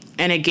Jamey,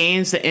 and it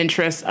gains the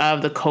interest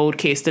of the cold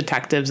case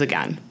detectives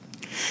again.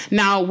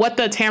 Now, what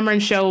the Tamron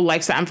show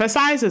likes to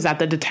emphasize is that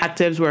the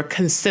detectives were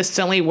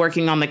consistently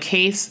working on the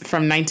case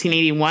from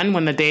 1981,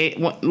 when the day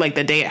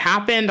it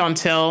happened,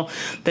 until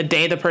the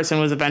day the person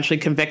was eventually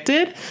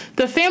convicted.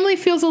 The family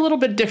feels a little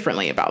bit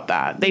differently about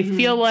that. They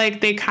feel like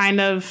they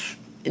the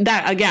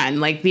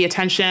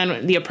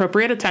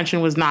appropriate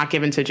attention was not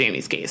given to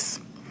Jamey's case.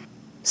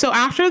 So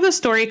after the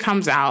story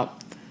comes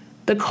out,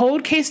 the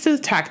cold case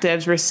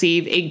detectives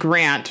receive a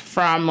grant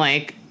from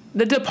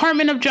the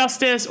Department of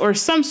Justice or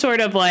some sort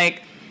of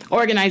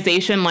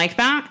organization like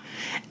that.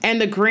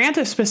 And the grant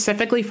is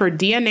specifically for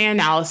DNA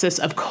analysis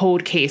of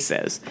cold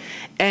cases.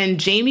 And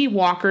Jamey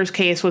Walker's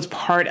case was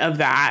part of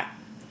that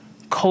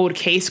cold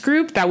case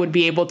group that would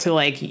be able to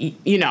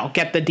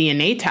get the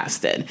DNA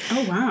tested.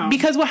 Oh, wow.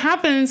 Because what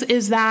happens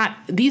is that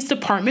these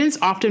departments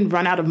often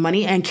run out of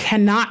money and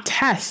cannot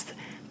test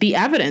the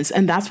evidence.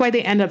 And that's why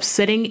they end up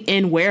sitting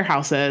in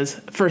warehouses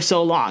for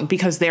so long,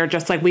 because they're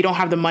just we don't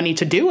have the money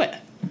to do it.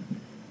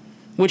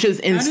 Which is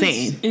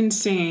insane. That is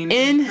insane.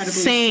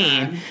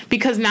 Insane.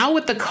 Because now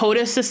with the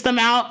CODIS system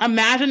out,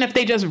 imagine if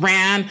they just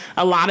ran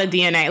a lot of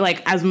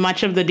DNA, as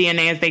much of the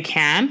DNA as they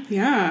can.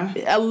 Yeah.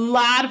 A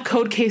lot of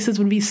code cases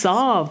would be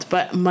solved,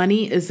 but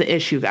money is the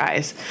issue,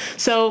 guys.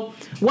 So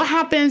what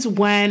happens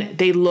when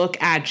they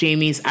look at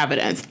Jamey's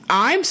evidence?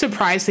 I'm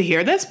surprised to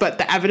hear this, but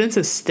the evidence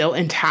is still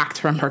intact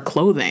from her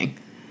clothing,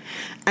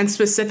 and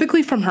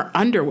specifically from her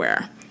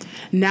underwear.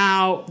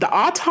 Now, the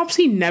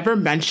autopsy never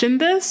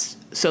mentioned this,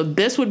 So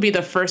this would be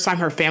the first time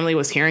her family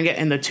was hearing it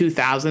in the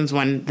 2000s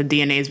when the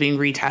DNA is being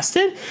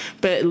retested.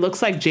 But it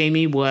looks like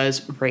Jamey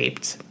was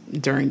raped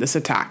during this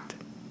attack.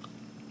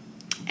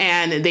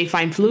 And they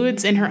find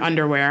fluids in her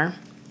underwear.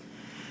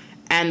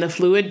 And the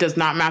fluid does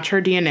not match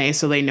her DNA,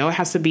 so they know it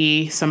has to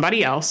be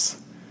somebody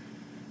else.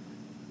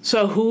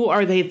 So who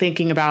are they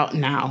thinking about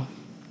now?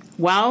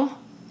 Well,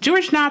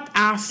 George Knapp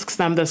asks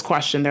them this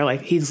question.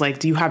 He's like,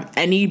 do you have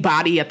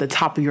anybody at the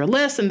top of your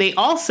list? And they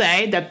all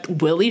say that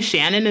Willie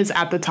Shannon is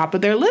at the top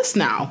of their list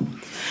now,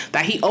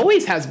 that he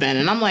always has been.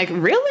 And I'm like,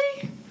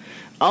 really?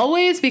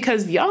 Always?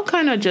 Because y'all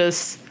kind of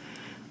just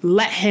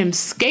let him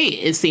skate,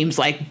 it seems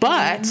like.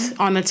 But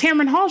on the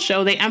Tamron Hall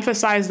show, they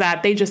emphasized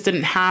that they just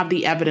didn't have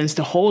the evidence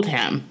to hold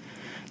him,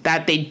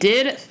 that they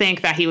did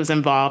think that he was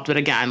involved. But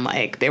again,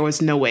 there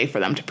was no way for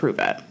them to prove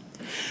it.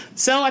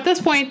 So at this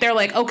point, they're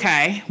like,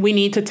 okay, we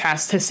need to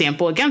test his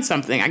sample against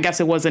something. I guess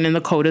it wasn't in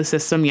the CODA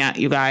system yet,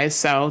 you guys.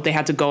 So they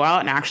had to go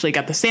out and actually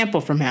get the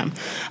sample from him.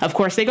 Of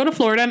course, they go to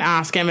Florida and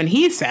ask him, and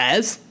he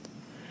says,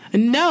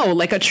 no,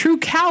 like a true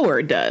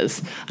coward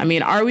does. I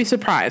mean, are we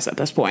surprised at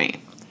this point?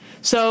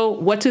 So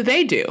what do?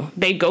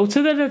 They go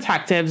to the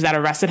detectives that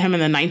arrested him in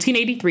the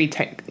 1983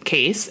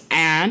 case,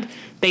 and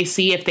they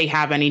see if they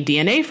have any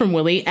DNA from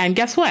Willie. And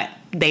guess what?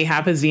 They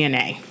have his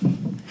DNA.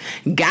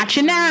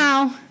 Gotcha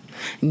now.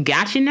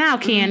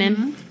 Cannon.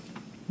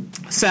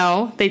 Mm-hmm.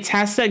 So they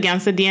test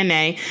against the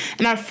DNA,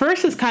 and at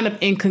first it's kind of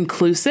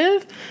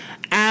inconclusive.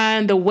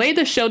 And the way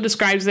the show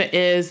describes it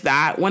is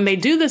that when they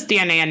do this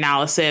DNA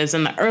analysis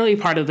in the early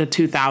part of the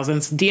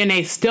 2000s,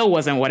 DNA still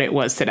wasn't what it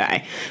was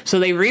today. So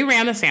they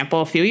reran the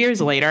sample a few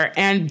years later,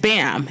 and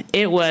bam,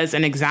 it was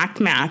an exact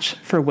match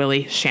for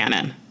Willie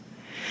Shannon.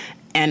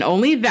 And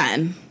only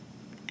then,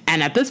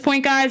 and at this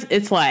point, guys,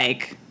 it's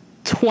like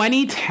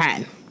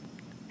 2010.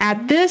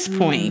 At this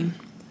point,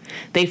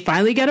 they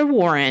finally get a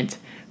warrant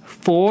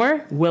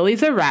for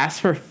Willie's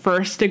arrest for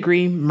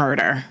first-degree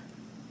murder.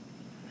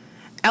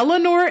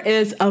 Eleanor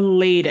is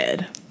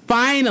elated.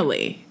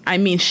 Finally. I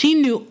mean, she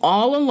knew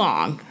all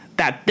along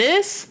that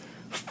this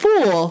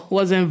fool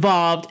was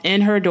involved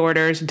in her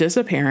daughter's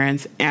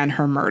disappearance and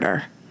her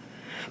murder.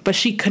 But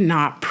she could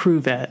not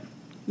prove it.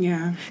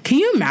 Yeah. Can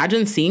you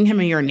imagine seeing him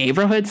in your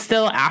neighborhood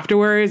still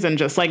afterwards and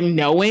just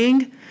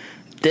knowing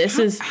this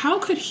is... How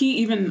could he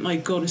even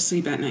go to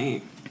sleep at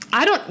night?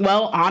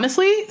 Well,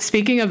 honestly,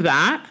 speaking of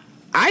that,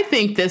 I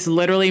think this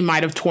literally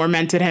might have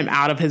tormented him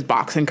out of his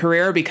boxing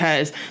career,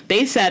 because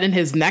they said in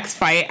his next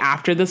fight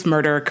after this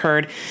murder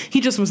occurred, he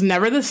just was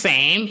never the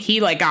same. He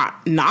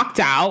got knocked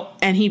out,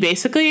 and he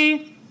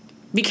basically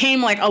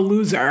became a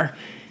loser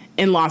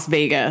in Las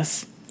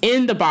Vegas,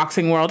 in the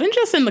boxing world, and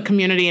just in the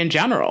community in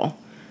general.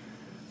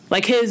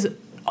 His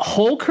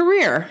whole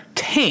career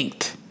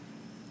tanked.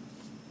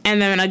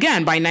 And then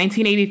again, by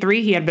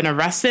 1983, he had been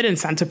arrested and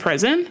sent to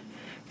prison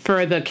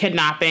for the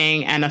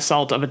kidnapping and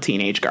assault of a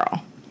teenage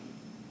girl.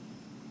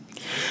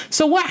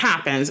 So what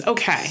happens?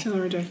 Okay. So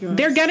ridiculous.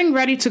 They're getting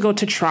ready to go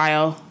to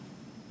trial.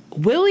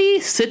 Willie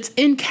sits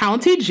in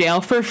county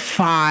jail for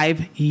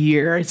 5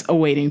 years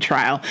awaiting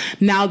trial.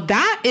 Now,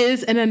 that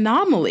is an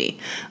anomaly.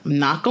 I'm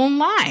not going to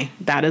lie.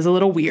 That is a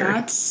little weird.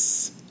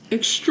 That's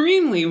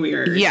extremely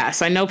weird.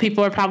 Yes, I know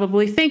people are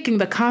probably thinking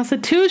the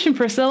Constitution,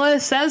 Priscilla,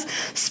 says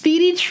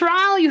speedy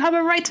trial. You have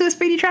a right to a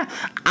speedy trial.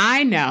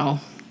 I know.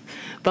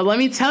 But let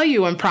me tell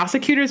you, when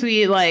prosecutors,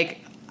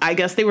 I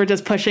guess they were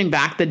just pushing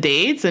back the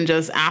dates and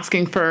just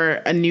asking for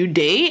a new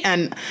date.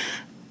 And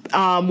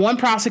one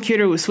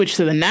prosecutor would switch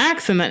to the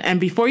next. And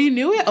before you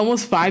knew it,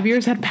 almost 5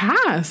 years had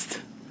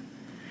passed.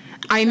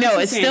 I know.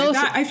 It's still...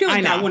 I feel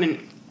like that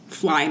wouldn't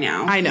fly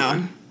now. I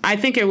know. I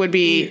think it would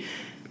be...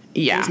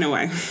 Yeah. There's no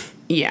way.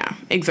 Yeah,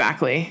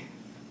 exactly.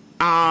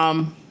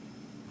 There's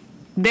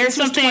this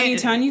was something...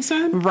 2010, you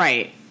said?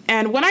 Right.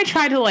 And when I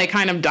tried to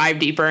kind of dive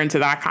deeper into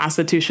that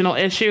constitutional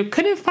issue,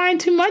 couldn't find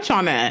too much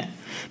on it.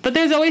 But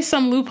there's always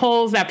some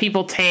loopholes that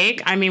people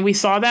take. I mean, we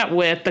saw that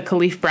with the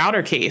Khalif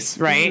Browder case,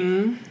 right?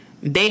 Mm-hmm.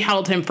 They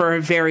held him for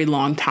a very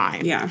long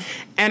time. Yeah.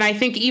 And I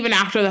think even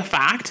after the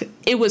fact,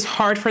 it was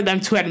hard for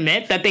them to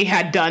admit that they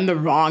had done the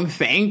wrong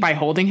thing by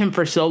holding him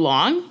for so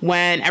long,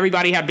 when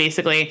everybody had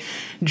basically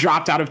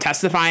dropped out of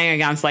testifying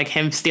against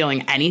him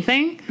stealing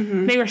anything.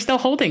 Mm-hmm. They were still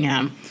holding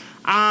him.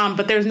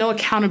 But there's no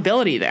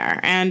accountability there.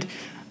 And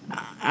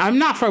I'm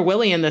not for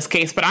Willie in this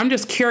case, but I'm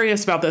just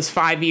curious about this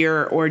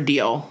 5-year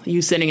ordeal,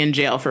 you sitting in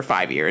jail for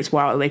 5 years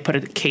while they put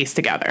a case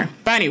together.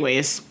 But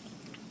anyways,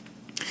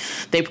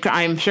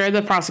 I'm sure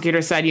the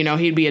prosecutor said,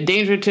 he'd be a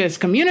danger to his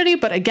community.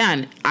 But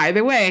again,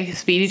 either way,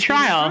 speedy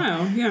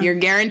trial. Yeah. You're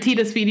guaranteed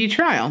a speedy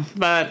trial.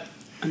 But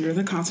under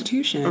the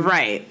Constitution.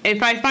 Right.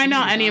 If I find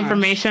out any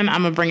information,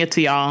 I'm going to bring it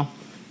to y'all.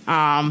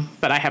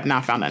 But I have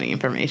not found any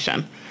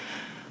information.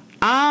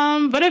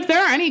 But if there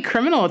are any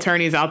criminal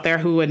attorneys out there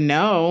who would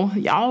know,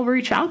 y'all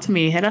reach out to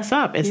me. Hit us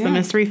up. It's the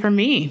mystery for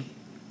me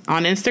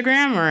on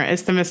Instagram, or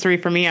it's the mystery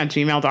for me at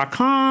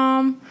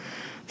gmail.com.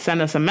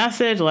 Send us a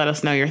message. Let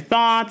us know your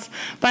thoughts.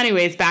 But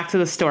anyways, back to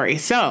the story.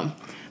 So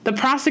the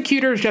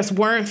prosecutors just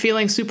weren't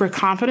feeling super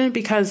confident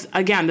because,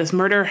 again, this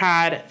murder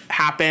had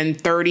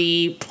happened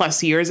 30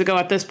 plus years ago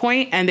at this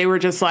point, and they were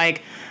just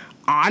like,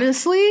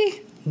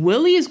 honestly,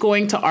 Willie is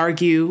going to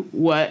argue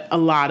what a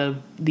lot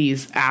of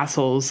these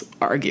assholes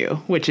argue,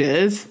 which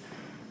is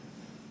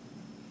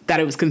that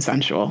it was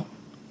consensual.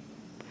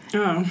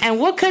 Oh. And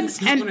what could...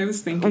 That's not what I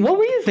was thinking. What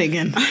were you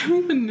thinking? I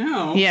don't even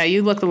know. Yeah,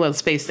 you looked a little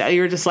spaced out.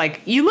 You were just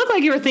like... You look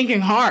like you were thinking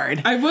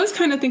hard. I was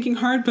kind of thinking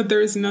hard, but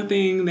there's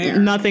nothing there.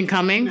 Nothing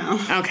coming? No.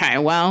 Okay,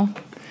 well,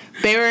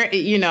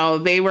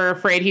 they were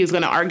afraid he was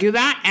going to argue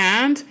that,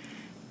 and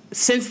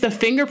since the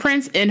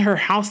fingerprints in her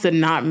house did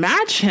not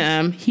match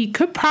him, he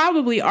could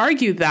probably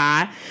argue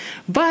that.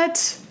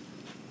 But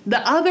the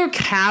other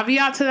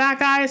caveat to that,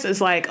 guys,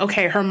 is like,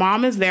 okay, her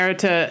mom is there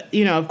to,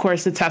 of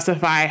course, to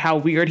testify how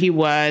weird he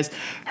was.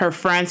 Her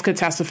friends could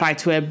testify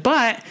to it.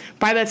 But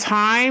by the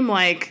time,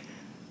 like,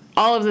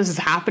 all of this is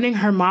happening,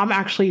 her mom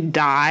actually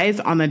dies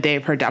on the day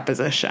of her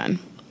deposition.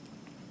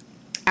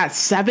 At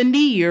 70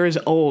 years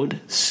old,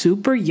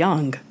 super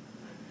young.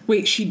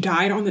 Wait, she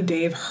died on the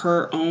day of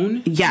her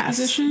own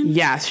deposition?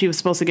 Yes, she was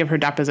supposed to give her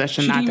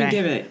deposition that day. She didn't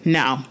even give it?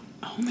 No.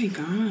 Oh my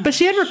God. But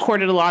she had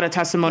recorded a lot of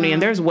testimony,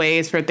 and there's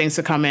ways for things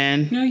to come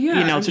in,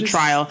 to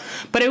trial.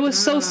 But it was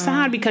so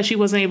sad because she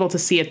wasn't able to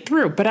see it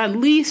through. But at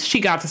least she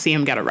got to see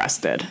him get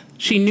arrested.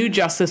 She knew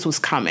justice was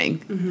coming.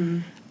 Mm-hmm.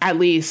 At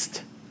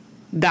least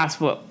that's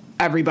what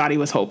everybody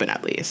was hoping,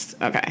 at least.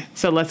 Okay,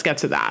 so let's get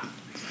to that.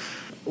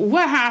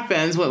 What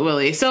happens with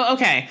Willie? So,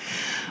 okay,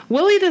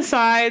 Willie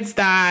decides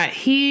that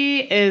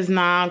he is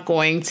not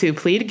going to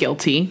plead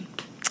guilty.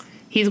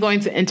 He's going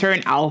to enter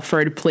an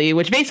Alford plea,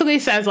 which basically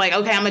says, like,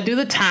 okay, I'm going to do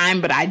the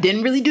time, but I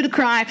didn't really do the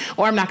crime,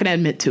 or I'm not going to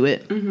admit to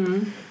it.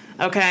 Mm-hmm.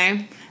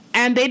 Okay?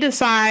 And they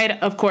decide,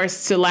 of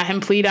course, to let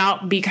him plead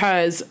out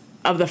because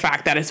of the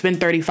fact that it's been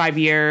 35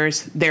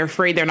 years. They're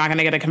afraid they're not going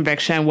to get a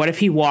conviction. What if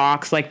he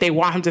walks? Like, they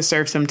want him to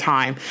serve some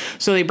time.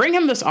 So they bring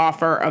him this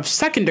offer of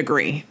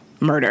second-degree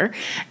murder,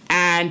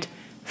 and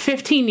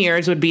 15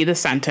 years would be the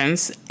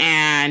sentence,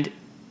 and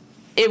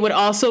it would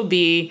also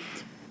be...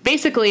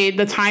 Basically,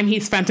 the time he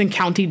spent in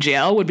county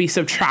jail would be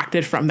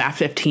subtracted from that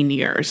 15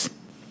 years.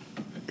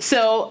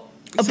 So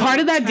a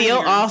part of that deal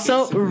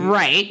also, basically.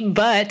 Right,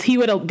 but he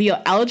would be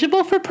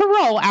eligible for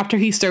parole after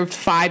he served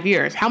 5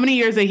 years. How many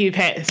years did he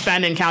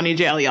spend in county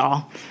jail,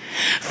 y'all?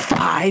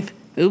 5.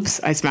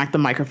 Oops, I smacked the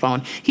microphone.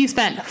 He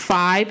spent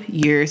 5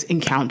 years in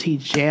county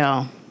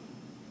jail.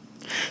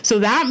 So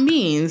that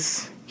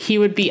means he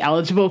would be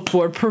eligible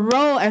for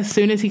parole as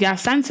soon as he got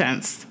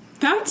sentenced.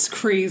 That's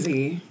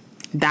crazy.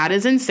 That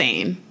is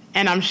insane.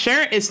 And I'm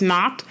sure it's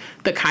not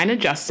the kind of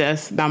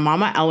justice that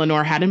Mama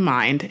Eleanor had in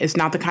mind. It's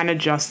not the kind of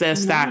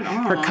justice that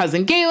her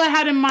cousin Gayla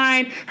had in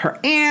mind, her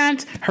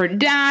aunt, her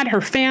dad, her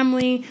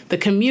family, the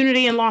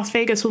community in Las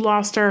Vegas who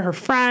lost her, her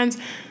friends.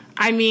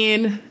 I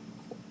mean,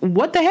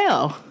 what the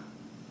hell?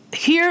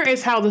 Here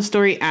is how the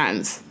story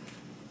ends.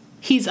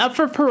 He's up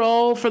for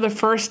parole for the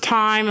first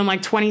time in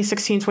like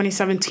 2016,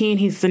 2017.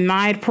 He's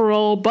denied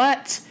parole,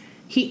 but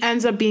he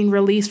ends up being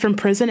released from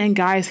prison, and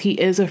guys, he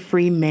is a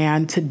free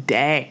man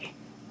today.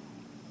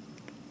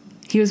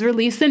 He was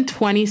released in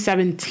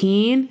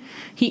 2017.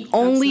 He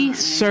only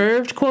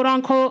served, quote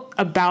unquote,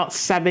 about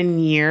 7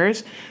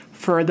 years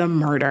for the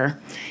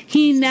murder.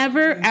 He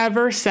never,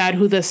 ever said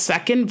who the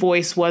second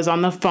voice was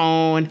on the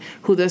phone,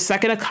 who the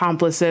second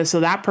accomplice is,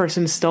 so that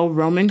person's still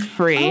roaming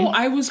free. Oh,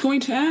 I was going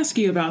to ask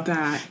you about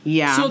that.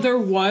 Yeah. So there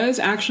was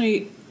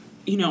actually...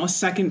 a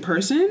second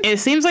person? It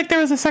seems like there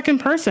was a second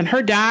person.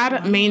 Her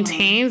dad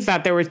maintains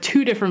that there were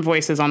 2 different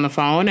voices on the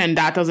phone, and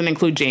that doesn't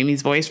include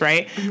Jamie's voice,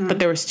 right? Mm-hmm. But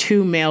there was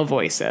 2 male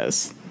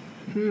voices.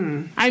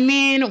 I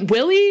mean,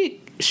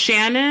 Willie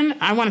Shannon,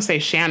 I want to say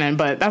Shannon,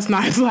 but that's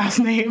not his last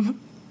name.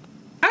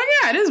 Oh,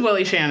 yeah, it is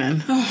Willie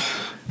Shannon.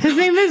 His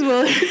name is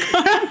Willie.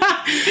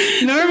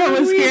 Norma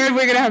was scared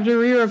we're going to have to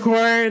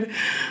re-record.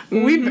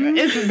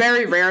 It's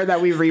very rare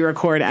that we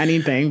re-record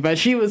anything, but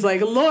she was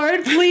like,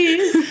 Lord,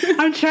 please,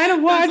 I'm trying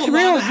to watch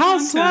Real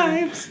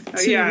Housewives.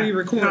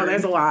 Re-record. No,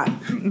 there's a lot.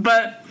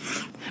 But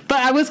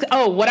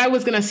what I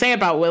was going to say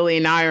about Willie,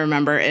 now I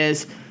remember,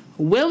 is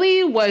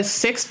Willie was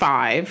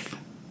 6'5".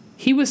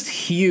 He was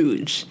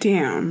huge.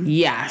 Damn.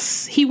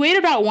 Yes. He weighed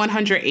about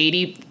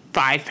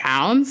 185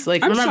 pounds.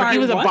 Like, remember, sorry, he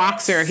was what? a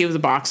boxer. He was a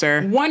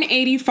boxer.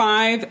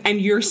 185 and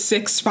you're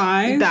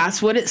 6'5"?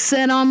 That's what it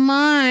said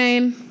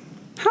online.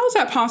 How is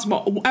that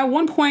possible? At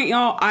one point,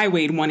 y'all, I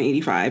weighed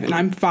 185 and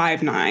I'm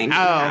 5'9".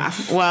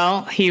 Oh,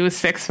 well, he was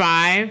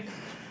 6'5",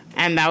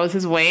 and that was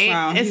his weight.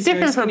 Wow, it's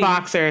different for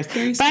boxers.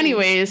 But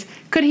anyways,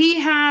 could he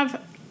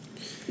have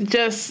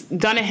just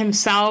done it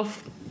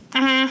himself?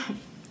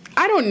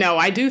 I don't know.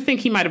 I do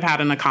think he might have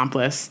had an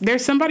accomplice.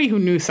 There's somebody who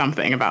knew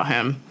something about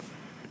him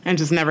and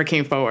just never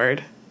came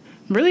forward.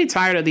 I'm really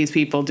tired of these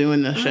people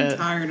doing this shit. I'm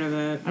tired of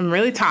it. I'm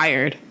really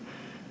tired.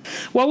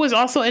 What was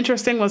also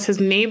interesting was his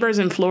neighbors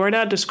in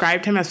Florida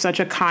described him as such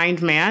a kind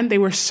man. They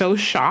were so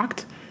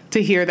shocked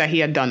to hear that he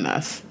had done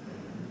this.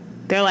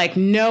 They're like,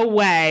 no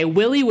way.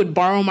 Willie would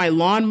borrow my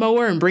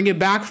lawnmower and bring it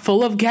back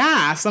full of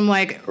gas. I'm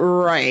like,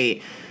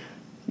 right.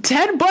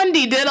 Ted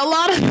Bundy did a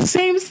lot of the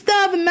same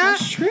stuff, and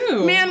That's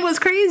true. man was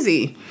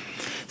crazy.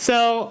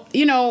 So,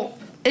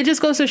 it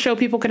just goes to show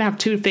people can have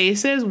two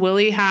faces.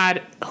 Willie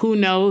had who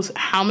knows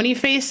how many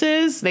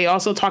faces. They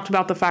also talked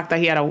about the fact that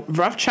he had a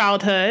rough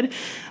childhood.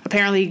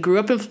 Apparently, he grew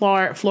up in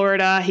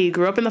Florida. He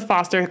grew up in the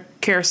foster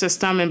care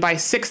system, and by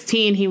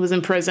 16, he was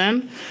in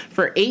prison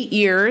for 8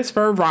 years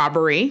for a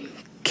robbery.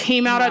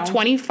 Came out at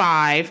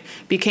 25,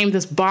 became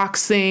this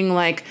boxing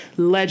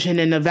legend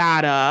in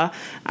Nevada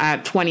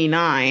at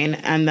 29,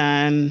 and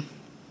then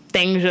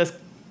things just,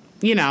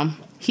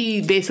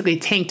 he basically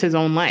tanked his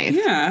own life.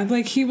 Yeah,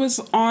 he was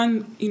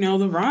on,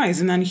 the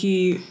rise, and then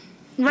he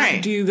had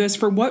to do this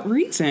for what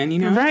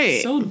reason,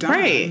 Right. So dumb.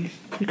 Right.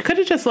 You could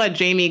have just let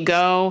Jamey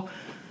go,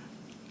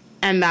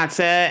 and that's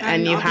it,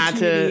 and you had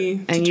to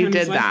and you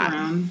did that.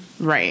 Around.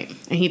 Right.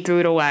 And he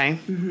threw it away.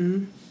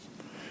 Mm-hmm.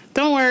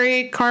 Don't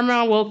worry,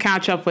 karma will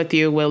catch up with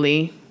you,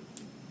 Willie.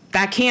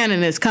 That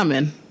cannon is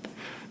coming.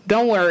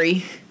 Don't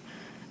worry.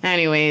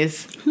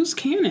 Anyways. Who's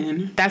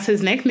Cannon? That's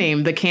his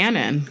nickname, the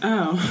Cannon.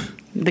 Oh.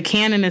 The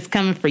cannon is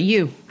coming for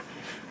you.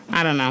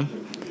 I don't know.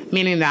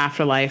 Meaning the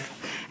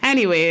afterlife.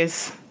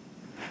 Anyways,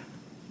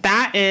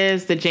 that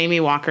is the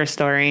Jamey Walker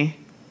story.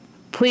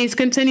 Please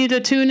continue to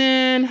tune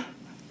in.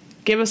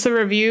 Give us a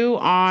review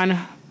on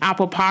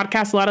Apple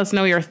Podcasts. Let us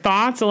know your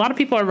thoughts. A lot of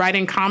people are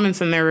writing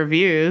comments in their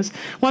reviews.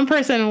 One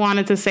person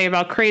wanted to say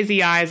about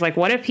Crazy Eyes,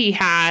 what if he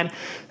had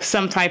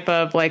some type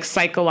of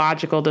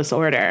psychological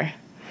disorder?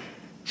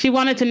 She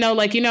wanted to know,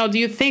 do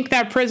you think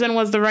that prison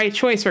was the right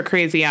choice for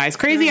Crazy Eyes?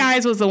 Crazy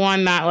Eyes was the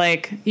one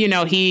that,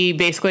 he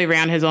basically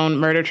ran his own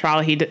murder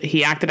trial.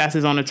 He acted as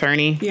his own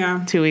attorney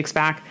 2 weeks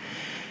back.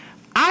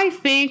 I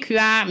think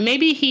that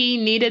maybe he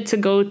needed to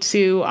go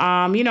to,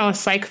 a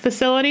psych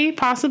facility,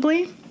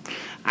 possibly.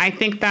 I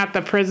think that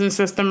the prison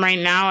system right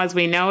now, as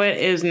we know it,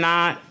 is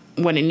not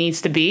what it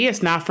needs to be.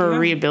 It's not for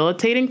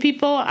rehabilitating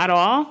people at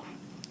all.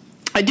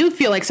 I do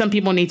feel like some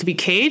people need to be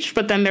caged,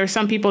 but then there's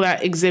some people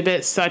that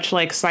exhibit such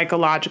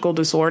psychological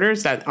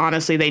disorders that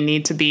honestly they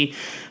need to be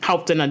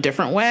helped in a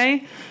different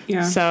way.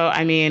 Yeah. So,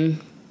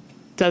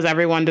 does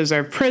everyone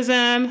deserve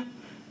prison?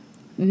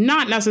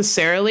 Not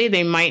necessarily.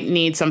 They might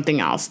need something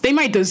else. They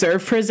might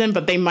deserve prison,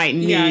 but they might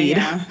need,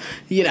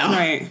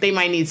 they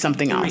might need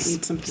something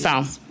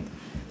else.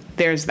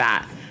 There's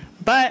that.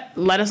 But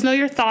let us know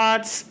your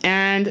thoughts,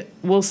 and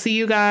we'll see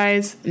you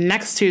guys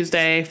next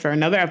Tuesday for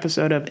another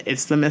episode of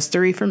It's the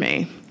Mystery for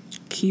Me.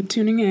 Keep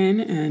tuning in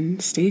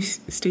and stay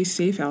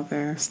safe out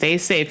there. Stay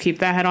safe. Keep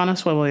that head on a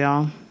swivel,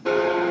 y'all.